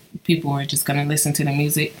and people were just gonna listen to the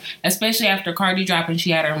music, especially after Cardi dropped and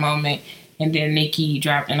she had her moment, and then Nicki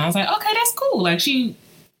dropped, and I was like, okay, that's cool. Like,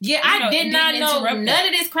 I did not know none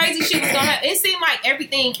of this crazy shit was gonna happen. It seemed like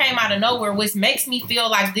everything came out of nowhere, which makes me feel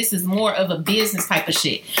like this is more of a business type of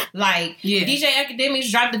shit. Like, DJ Academics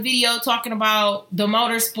dropped the video talking about the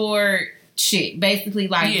motorsport shit. Basically,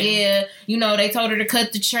 like, they told her to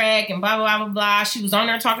cut the track and blah, blah, blah, blah. She was on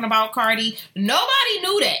there talking about Cardi. Nobody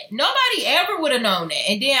knew that. Nobody ever would have known that.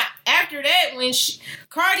 And then after that, when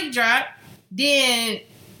Cardi dropped, then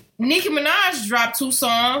Nicki Minaj dropped 2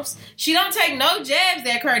 songs. She don't take no jabs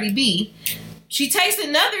at Cardi B. She takes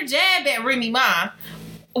another jab at Remy Ma,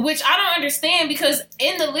 which I don't understand, because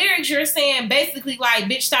in the lyrics you're saying basically like,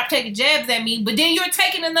 bitch, stop taking jabs at me, but then you're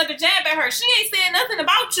taking another jab at her. She ain't saying nothing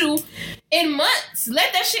about you in months.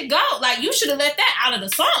 Let that shit go. Like, you should have let that out of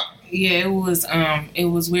the song. Yeah, it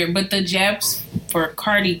was weird. But the jabs for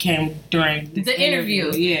Cardi came during the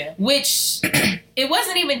interview. Yeah. Which, it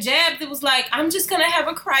wasn't even jabs. It was like, I'm just gonna have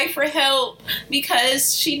a cry for help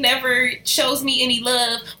because she never shows me any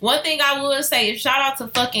love. One thing I will say is shout out to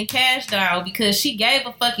fucking Cash Doll, because she gave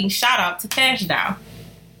a fucking shout out to Cash Doll.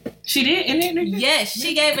 She did in the interview? Yes,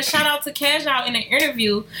 she gave a shout out to Cash Doll in an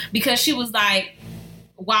interview, because she was like,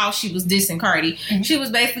 while she was dissing Cardi, she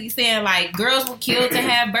was basically saying, like, girls were killed to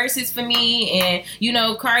have verses for me,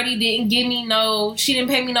 and, Cardi didn't give me she didn't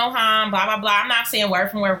pay me no harm, blah, blah, blah. I'm not saying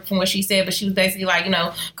word from what she said, but she was basically like,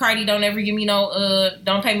 Cardi don't ever give me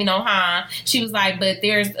don't pay me no harm. She was like, but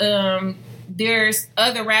there's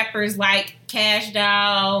other rappers like Cash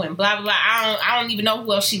Doll and blah, blah, blah. I don't even know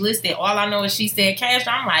who else she listed. All I know is she said Cash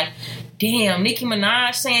Doll. I'm like, damn, Nicki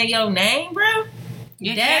Minaj saying your name, bro?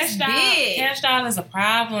 Yeah, that's big. Cash Doll is a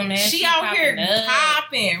problem, man. She out here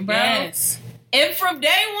popping, bro. Yes. And from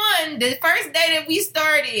day one, the first day that we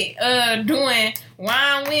started doing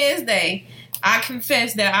Wine Wednesday, I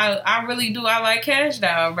confess that I really do. I like Cash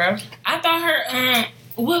Doll, bro. I thought her,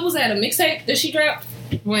 what was that, a mixtape that she dropped?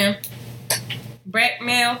 When? Brat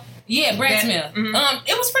Mail? Yeah, Brat's Mail. Mm-hmm.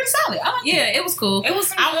 It was pretty solid. I liked it. It was cool. It was.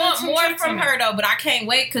 I want more from her though, but I can't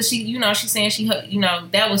wait, because she, she's saying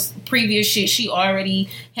that was previous shit she already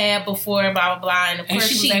had before, blah blah blah, and of course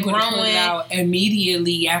she was able to put it out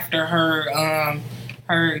immediately after her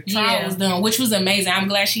trial was done, which was amazing. I'm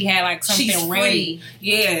glad she had like something ready.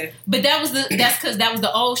 Yeah, but that's because that was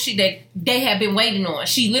the old shit that they had been waiting on.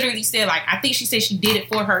 She literally said, like, I think she said she did it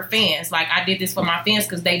for her fans. Like, I did this for my fans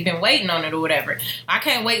because they've been waiting on it or whatever. I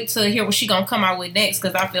can't wait to hear what she gonna come out with next,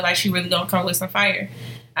 because I feel like she really gonna come with some fire.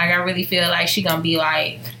 Like, I really feel like she gonna be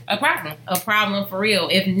like a problem for real.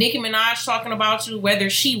 If Nicki Minaj talking about you, whether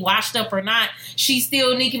she washed up or not, she's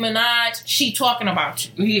still Nicki Minaj. She talking about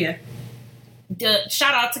you. Yeah.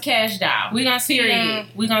 Shout out to Cash Doll. We gonna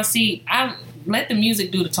see. I let the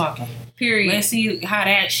music do the talking. Period. Let's see how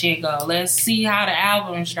that shit go. Let's see how the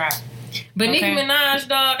albums drop. But Nicki Minaj,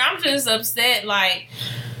 dog, I'm just upset. Like,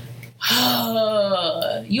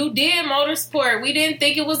 you did motorsport. We didn't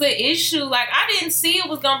think it was an issue. Like, I didn't see it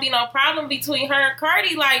was gonna be no problem between her and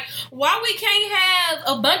Cardi. Like, why we can't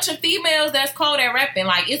have a bunch of females that's cold at rapping?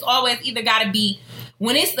 Like, it's always either gotta be,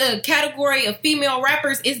 when it's the category of female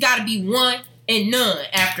rappers, it's gotta be one and none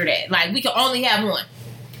after that. Like, we can only have one.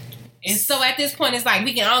 And so at this point, it's like,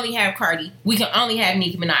 we can only have Cardi. We can only have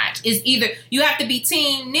Nicki Minaj. It's either you have to be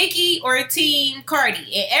team Nicki or team Cardi.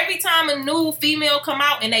 And every time a new female come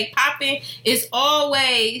out and they popping, it's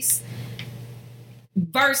always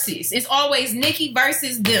versus. It's always Nicki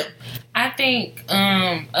versus them. I think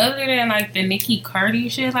other than like the Nicki Cardi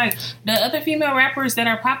shit, like the other female rappers that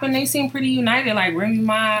are popping, they seem pretty united. Like Remy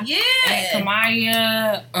Ma, and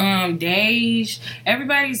Kamaya, Dej.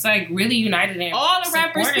 Everybody's like really united and all the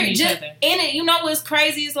rappers each other. In it. You know what's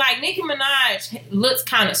crazy is like Nicki Minaj looks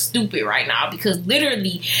kind of stupid right now because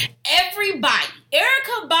literally everybody,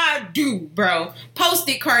 Erykah Badu, bro,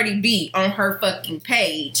 posted Cardi B on her fucking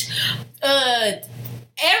page.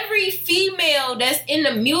 Every female that's in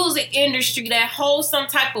the music industry that holds some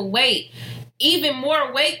type of weight, even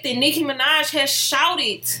more weight than Nicki Minaj, has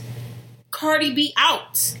shouted Cardi B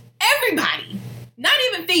out. Everybody. Not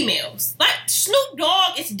even females. Like, Snoop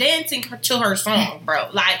Dogg is dancing to her song, bro.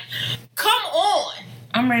 Like, come on.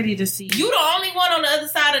 I'm ready to see. You the only one on the other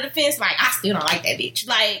side of the fence, like, I still don't like that bitch.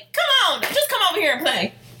 Like, come on. Just come over here and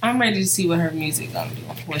play. I'm ready to see what her music gonna do.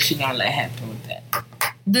 What she gonna let happen with that.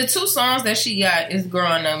 The 2 songs that she got is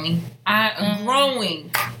growing on me.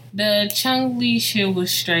 Growing. The Chung Lee shit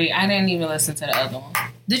was straight. I didn't even listen to the other one.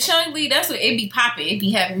 The Chung Lee, that's what it be popping. It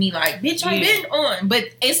be having me like, bitch, I been on. But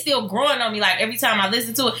it's still growing on me. Like, every time I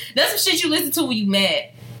listen to it. That's some shit you listen to when you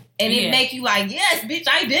mad. And it make you like, yes, bitch,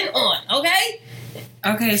 I been on. Okay?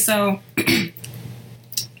 Okay, so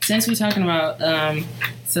since we're talking about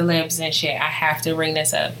celebs and shit, I have to bring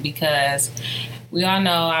this up because we all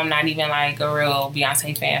know I'm not even like a real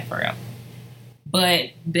Beyonce fan for real. But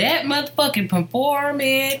that motherfucking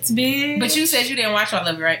performance, bitch. But you said you didn't watch all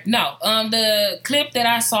of it, right? No. The clip that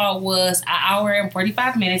I saw was an hour and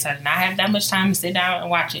 45 minutes. I did not have that much time to sit down and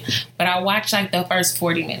watch it. But I watched like the first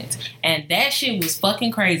 40 minutes. And that shit was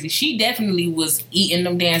fucking crazy. She definitely was eating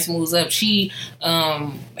them dance moves up. She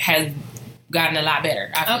has gotten a lot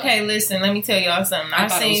better. Okay, listen, let me tell y'all something.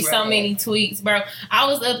 I've seen so many tweets, bro. I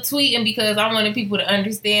was up tweeting because I wanted people to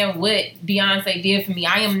understand what Beyonce did for me.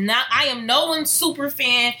 I am no one's super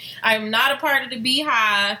fan. I am not a part of the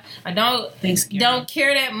Beehive. I don't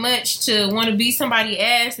care that much to want to be somebody's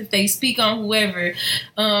ass if they speak on whoever.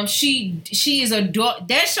 She is a dog.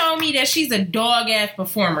 That showed me that she's a dog ass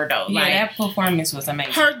performer though. Yeah, like, that performance was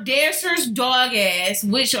amazing. Her dancers dog ass,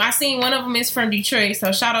 which I seen one of them is from Detroit.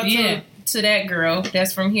 So shout out to that girl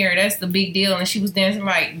that's from here. That's the big deal, and she was dancing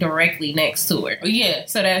like directly next to her. Yeah,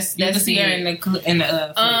 so that's you can see her in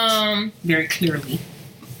the very clearly.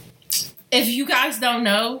 If you guys don't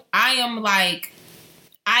know, I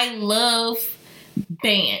love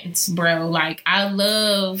bands, bro. Like, I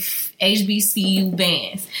love HBCU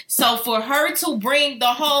bands. So for her to bring the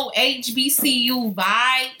whole HBCU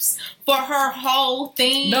vibes for her whole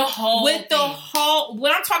thing,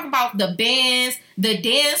 when I'm talking about the bands, the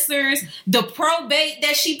dancers, the probate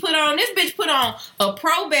that she put on. This bitch put on a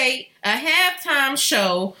probate, a halftime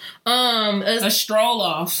show, a stroll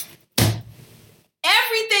off,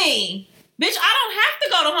 everything. Bitch, I don't have to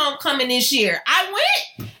go to homecoming this year. I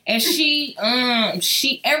went. And she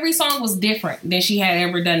every song was different than she had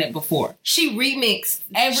ever done it before. She remixed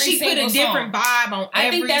she put a different vibe on every song. I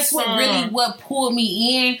think that's what pulled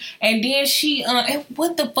me in. And then she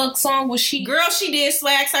what the fuck song was she? Girl, she did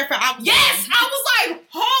Swag Surfer. I was like,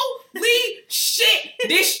 holy shit.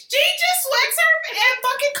 Did she just Swag Surfer at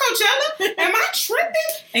fucking Coachella? Am I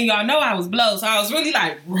tripping? And y'all know I was blown, so I was really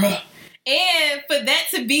like, bruh. And for that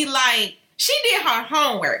to be like, she did her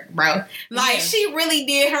homework, bro. Like, she really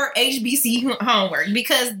did her HBCU homework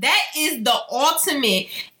because that is the ultimate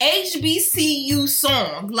HBCU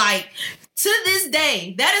song. Like, to this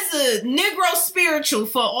day, that is a Negro spiritual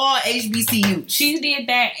for all HBCU. She did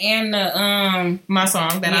that and my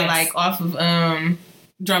song that I like off of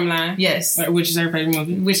Drumline. Yes. Which is her favorite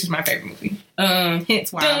movie. Which is my favorite movie.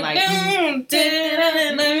 Hence why I like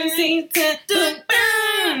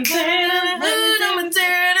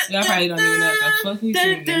y'all probably don't even know what the fuck we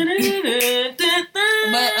singing.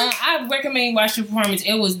 But I recommend watching the performance.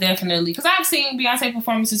 It was definitely, because I've seen Beyonce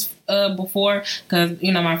performances before, because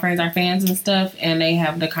you know my friends are fans and stuff, and they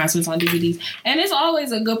have the concerts on DVDs, and it's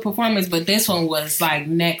always a good performance. But this one was like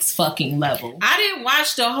next fucking level. I didn't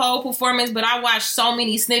watch the whole performance, but I watched so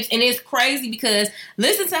many snips, and it's crazy because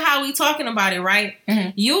listen to how we talking about it, right? Mm-hmm.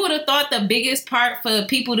 You would have thought the biggest part for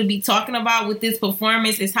people to be talking about with this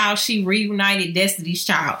performance is how she reunited Destiny's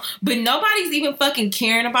Child, but nobody's even fucking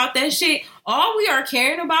caring about that shit. All we are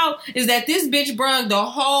caring about is that this bitch brung the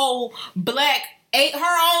whole her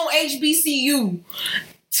own HBCU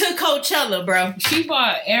to Coachella, bro. She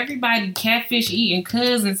brought everybody catfish eating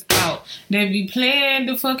cousins out that be playing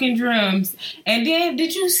the fucking drums. And then,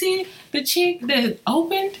 did you see the chick that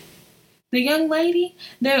opened? The young lady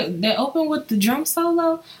that opened with the drum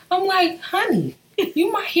solo? I'm like, honey,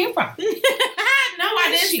 you my hero. No,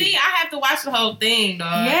 I didn't see. I have to watch the whole thing,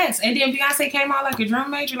 dog. Yes, and then Beyonce came out like a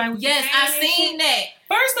drum major, like with yes, I seen that.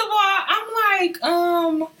 First of all, I'm like,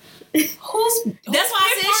 who's that's why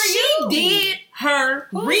I said she did her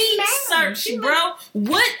research, bro.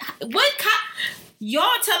 What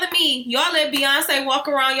y'all telling me y'all let Beyonce walk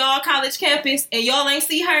around y'all college campus and y'all ain't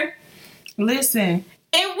see her? Listen.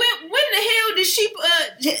 And when the hell did she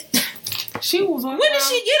she was on when did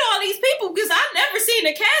she get all these people? Because I never seen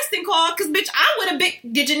a casting call. Because bitch, I would have been.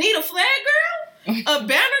 Did you need a flag girl, a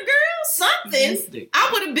banner girl, something? I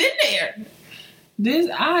would have been there.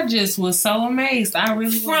 I just was so amazed. I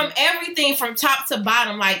really from everything from top to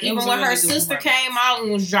bottom. Like even when her sister came out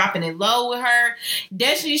and was dropping it low with her,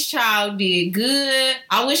 Destiny's Child did good.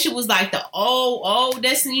 I wish it was like the old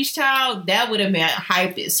Destiny's Child. That would have been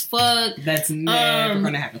hype as fuck. That's never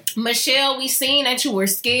gonna happen. Michelle, we seen that you were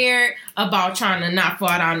scared about trying to not fall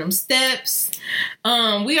down them steps.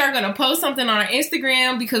 We are gonna post something on our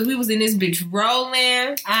Instagram because we was in this bitch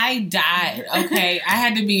rolling. I died. Okay, I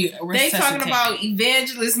had to be. They talking about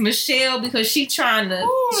Evangelist Michelle because she was trying to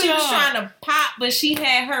pop, but she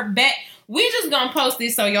had her back. We just gonna post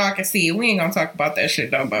this so y'all can see it. We ain't gonna talk about that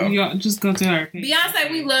shit though, bro. Y'all just go to her.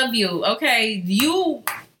 Beyonce, we love you. Okay,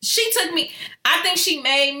 she took me. I think she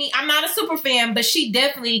made me. I'm not a super fan, but she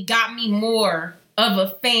definitely got me more of a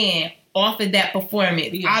fan off of that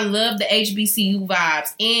performance. Yeah. I love the HBCU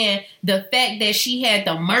vibes and the fact that she had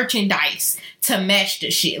the merchandise to match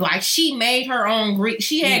the shit. Like she made her own Greek.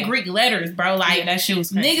 She had Greek letters, bro. Like that shit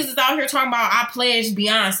was crazy. Niggas is out here talking about I pledged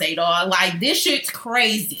Beyonce, dog. Like this shit's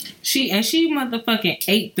crazy. She motherfucking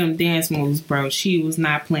ate them dance moves, bro. She was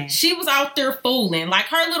not playing. She was out there fooling. Like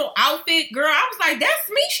her little outfit, girl. I was like, that's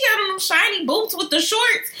me. She had on them shiny boots with the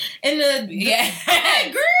shorts and the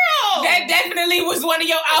girl. That definitely was one of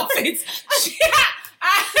your outfits.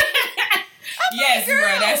 Yes,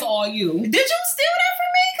 bro, that's all you. Did you steal that from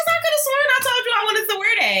me? Because I could have sworn I told you I wanted to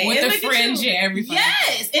wear that. With the fringe and everything.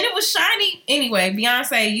 Yes, and it was shiny. Anyway,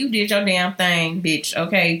 Beyonce, you did your damn thing, bitch.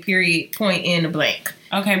 Okay, period, point in the blank.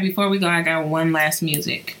 Okay, before we go, I got one last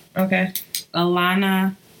music. Okay.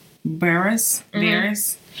 Alana Barris.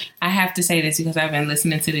 I have to say this because I've been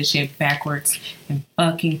listening to this shit backwards and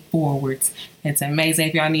fucking forwards. It's amazing.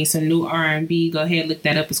 If y'all need some new R&B, go ahead, look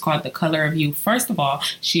that up. It's called The Color of You. First of all,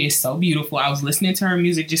 she is so beautiful. I was listening to her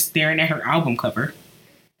music, just staring at her album cover.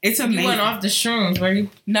 It's amazing. You went off the shrooms, were you?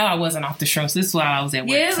 No, I wasn't off the shrooms. This is while I was at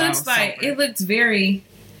work. Yeah, it looks very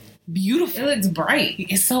beautiful. It looks bright.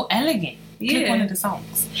 It's so elegant. Yeah. Click one of the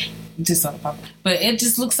songs. Just on the pop. But it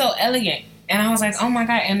just looks so elegant. And I was like, oh my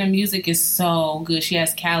God. And the music is so good. She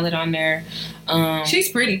has Khaled on there. She's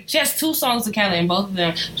pretty. She has 2 songs with Khaled, and both of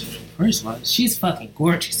them, first of all, she's fucking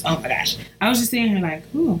gorgeous. Oh my gosh. I was just sitting here like,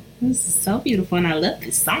 ooh, this is so beautiful. And I love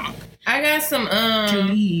this song. I got some,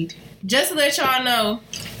 just to let y'all know,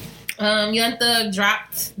 Young Thug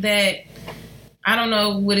dropped that, I don't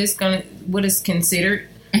know what it's considered.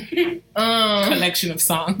 Collection of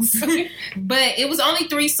songs. But it was only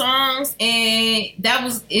 3 songs, and that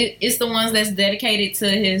was it. It's the ones that's dedicated to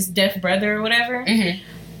his deaf brother or whatever. Mm-hmm.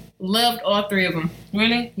 Loved all 3 of them.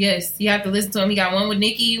 Really? Yes, you have to listen to him. He got one with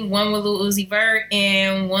Nicki, one with Lil Uzi Vert,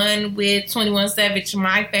 and one with 21 Savage.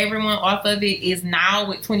 My favorite one off of it is Now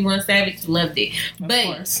with 21 Savage. Loved it.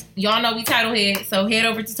 But y'all know we Tidal head, so head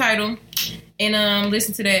over to Tidal and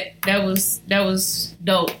listen to that. That was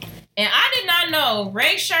dope. And I did not know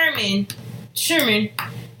Ray Sherman.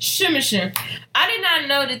 I did not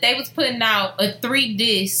know that they was putting out a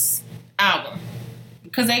 3-disc album.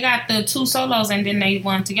 Because they got the 2 solos and then they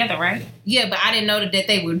one together, right? Yeah, but I didn't know that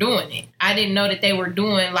they were doing it. I didn't know that they were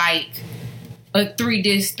doing like a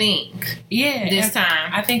 3-disc thing. Yeah. This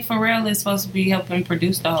time. I think Pharrell is supposed to be helping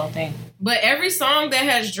produce the whole thing. But every song that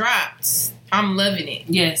has dropped, I'm loving it.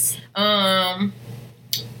 Yes. Her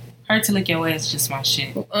To Lick Your Way is just my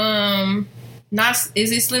shit.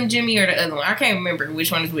 Is it Slim Jimmy or the other one? I can't remember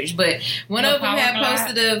which one is which, but one of them had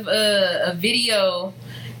posted a video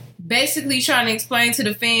basically trying to explain to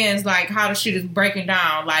the fans like how the shit is breaking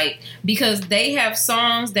down, like because they have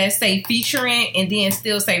songs that say featuring and then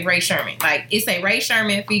still say Ray Sherman. Like it say Ray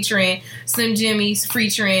Sherman featuring Slim Jimmy's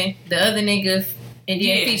featuring the other nigga and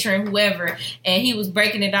then featuring whoever, and he was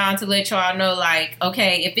breaking it down to let y'all know, like,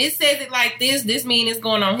 okay, if it says it like this means it's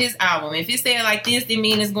going on his album. If it says it like this, it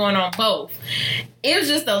means it's going on both. It was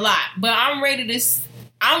just a lot, but I'm ready to.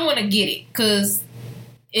 I want to get it because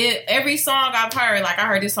every song I've heard, like I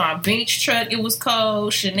heard this song Beach Truck, it was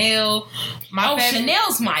cold. Chanel,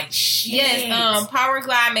 Chanel's my shit. Yes, Power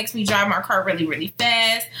Glide makes me drive my car really, really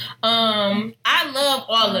fast. I love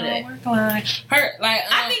all of that.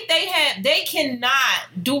 I think they cannot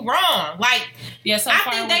do wrong. Like, I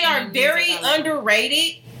think they are very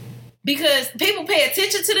underrated because people pay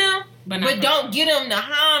attention to them, but don't get them the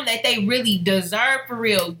harm that they really deserve for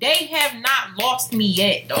real. They have not lost me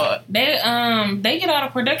yet, dog. They get all the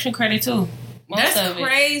production credit too. That's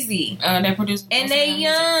crazy. They produce and they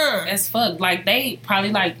young as fuck. Like they probably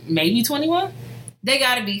like maybe 21. They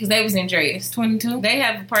gotta be because they was in Dre's 22. They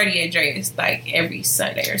have a party at Dre's like every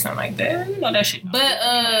Sunday or something like that. You know that shit. But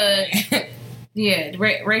yeah,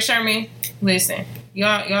 Ray Sherman. Listen,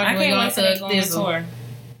 y'all doing y'all Thug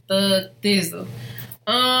Thizzle.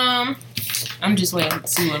 I'm just waiting to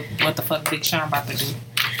see what the fuck Big Sean about to do.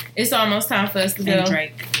 It's almost time for us to go. And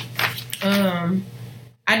Drake.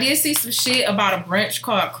 I did see some shit about a brunch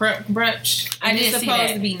called Crunk Brunch. It's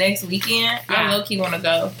supposed to be next weekend. Yeah. I low-key want to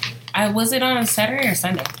go. Was it on a Saturday or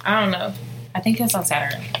Sunday? I don't know. I think it's on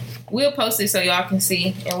Saturday. We'll post it so y'all can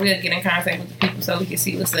see, and we'll get in contact with the people so we can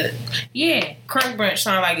see what's up. Yeah. Crunk Brunch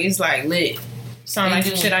sound like it's like lit. Sound like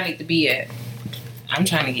some shit I need to be at. I'm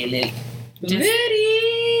trying to get lit.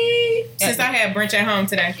 Litty. Since I had brunch at home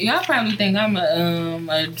today. Y'all probably think I'm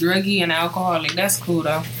a druggie and alcoholic. That's cool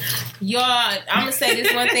though. Y'all, I'm gonna say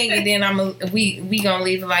this one thing and then we gonna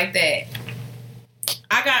leave it like that.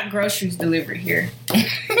 I got groceries delivered here.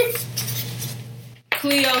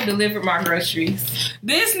 Cleo delivered my groceries.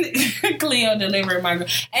 This Cleo delivered my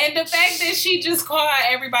groceries. And the fact that she just called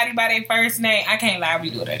everybody by their first name, I can't lie, we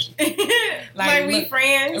do that shit. like we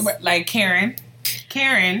friends. Like Karen,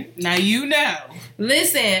 now you know.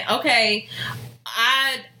 Listen, okay,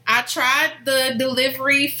 I tried the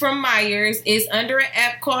delivery from Myers. It's under an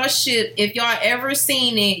app called Ship. If y'all ever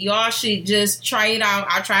seen it, y'all should just try it out.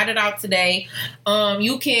 I tried it out today.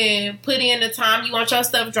 You can put in the time you want your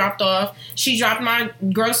stuff dropped off. She dropped my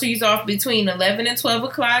groceries off between 11 and 12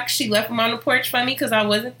 o'clock. She left them on the porch for me because I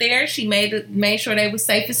wasn't there. She made sure they were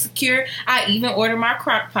safe and secure. I even ordered my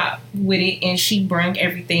crock pot with it, and she brung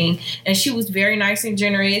everything. And she was very nice and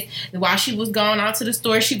generous. While she was going out to the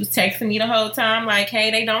store, she was texting me the whole time like,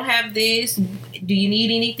 hey, they don't have this. Do you need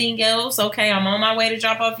anything else? Okay, I'm on my way to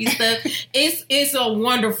drop off your stuff. It's a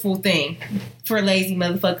wonderful thing for lazy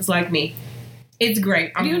motherfuckers like me. It's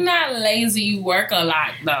great. You're not lazy. You work a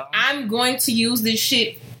lot, though. I'm going to use this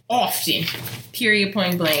shit often. Period,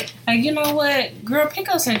 point blank. Like, you know what? Girl, pick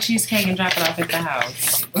up some cheesecake and drop it off at the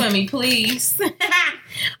house. For me, please.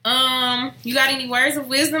 You got any words of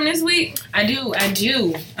wisdom this week? I do.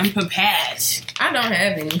 I'm prepared. I don't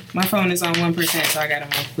have any. My phone is on 1%, so I gotta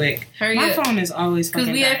move quick. Hurry up. My phone is always fucking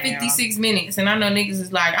because we have 56 minutes, and I know niggas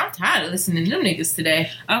is like, I'm tired of listening to them niggas today.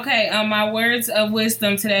 Okay, my words of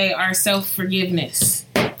wisdom today are self-forgiveness.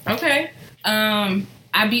 Okay.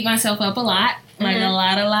 I beat myself up a lot. Like a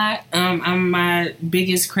lot. I'm my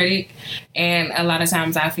biggest critic, and a lot of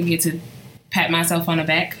times I forget to pat myself on the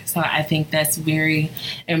back. So I think that's very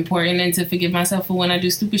important, and to forgive myself for when I do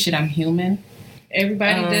stupid shit. I'm human.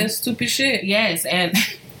 Everybody does stupid shit. Yes, and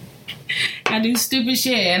I do stupid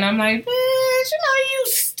shit, and I'm like, bitch, you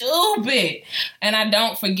stupid. And I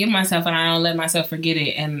don't forgive myself, and I don't let myself forget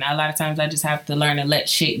it. And a lot of times I just have to learn to let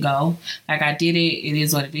shit go. Like, I did it. It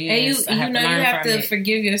is what it is. And you have to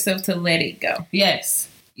forgive yourself to let it go. Yes.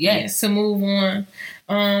 To move on.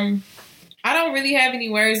 I don't really have any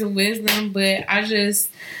words of wisdom, but I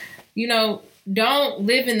just, don't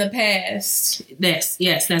live in the past. That's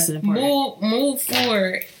important. Move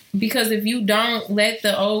forward. Because if you don't let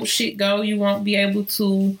the old shit go, you won't be able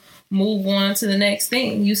to move on to the next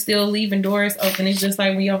thing. You still leaving doors open. It's just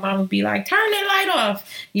like when your mama be like, turn that light off.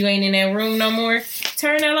 You ain't in that room no more.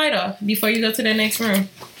 Turn that light off before you go to the next room.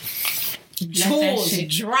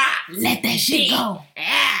 Let that shit go.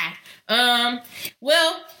 Yeah.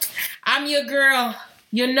 Well, I'm your girl,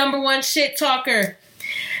 your number one shit talker,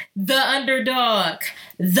 the underdog,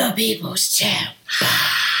 the people's champ.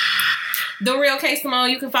 The Real K Simone.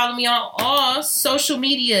 You can follow me on all social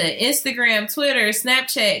media, Instagram, Twitter,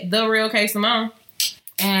 Snapchat, The Real K Simone.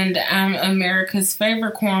 And I'm America's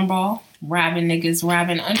favorite cornball, Robin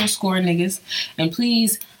 _niggas. And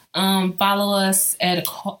please follow us at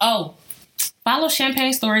follow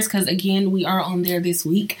Champagne Stories, because again, we are on there this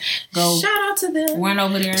week. Go shout out to them. Run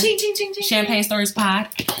over there. Ching, ching, ching, ching. Champagne Stories Pod.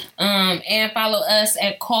 And follow us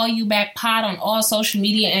at Call You Back Pod on all social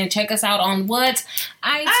media, and check us out on what?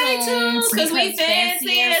 iTunes, because we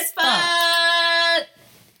fancy as fuck.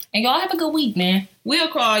 And y'all have a good week, man. We'll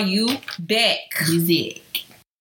call you back. Is it?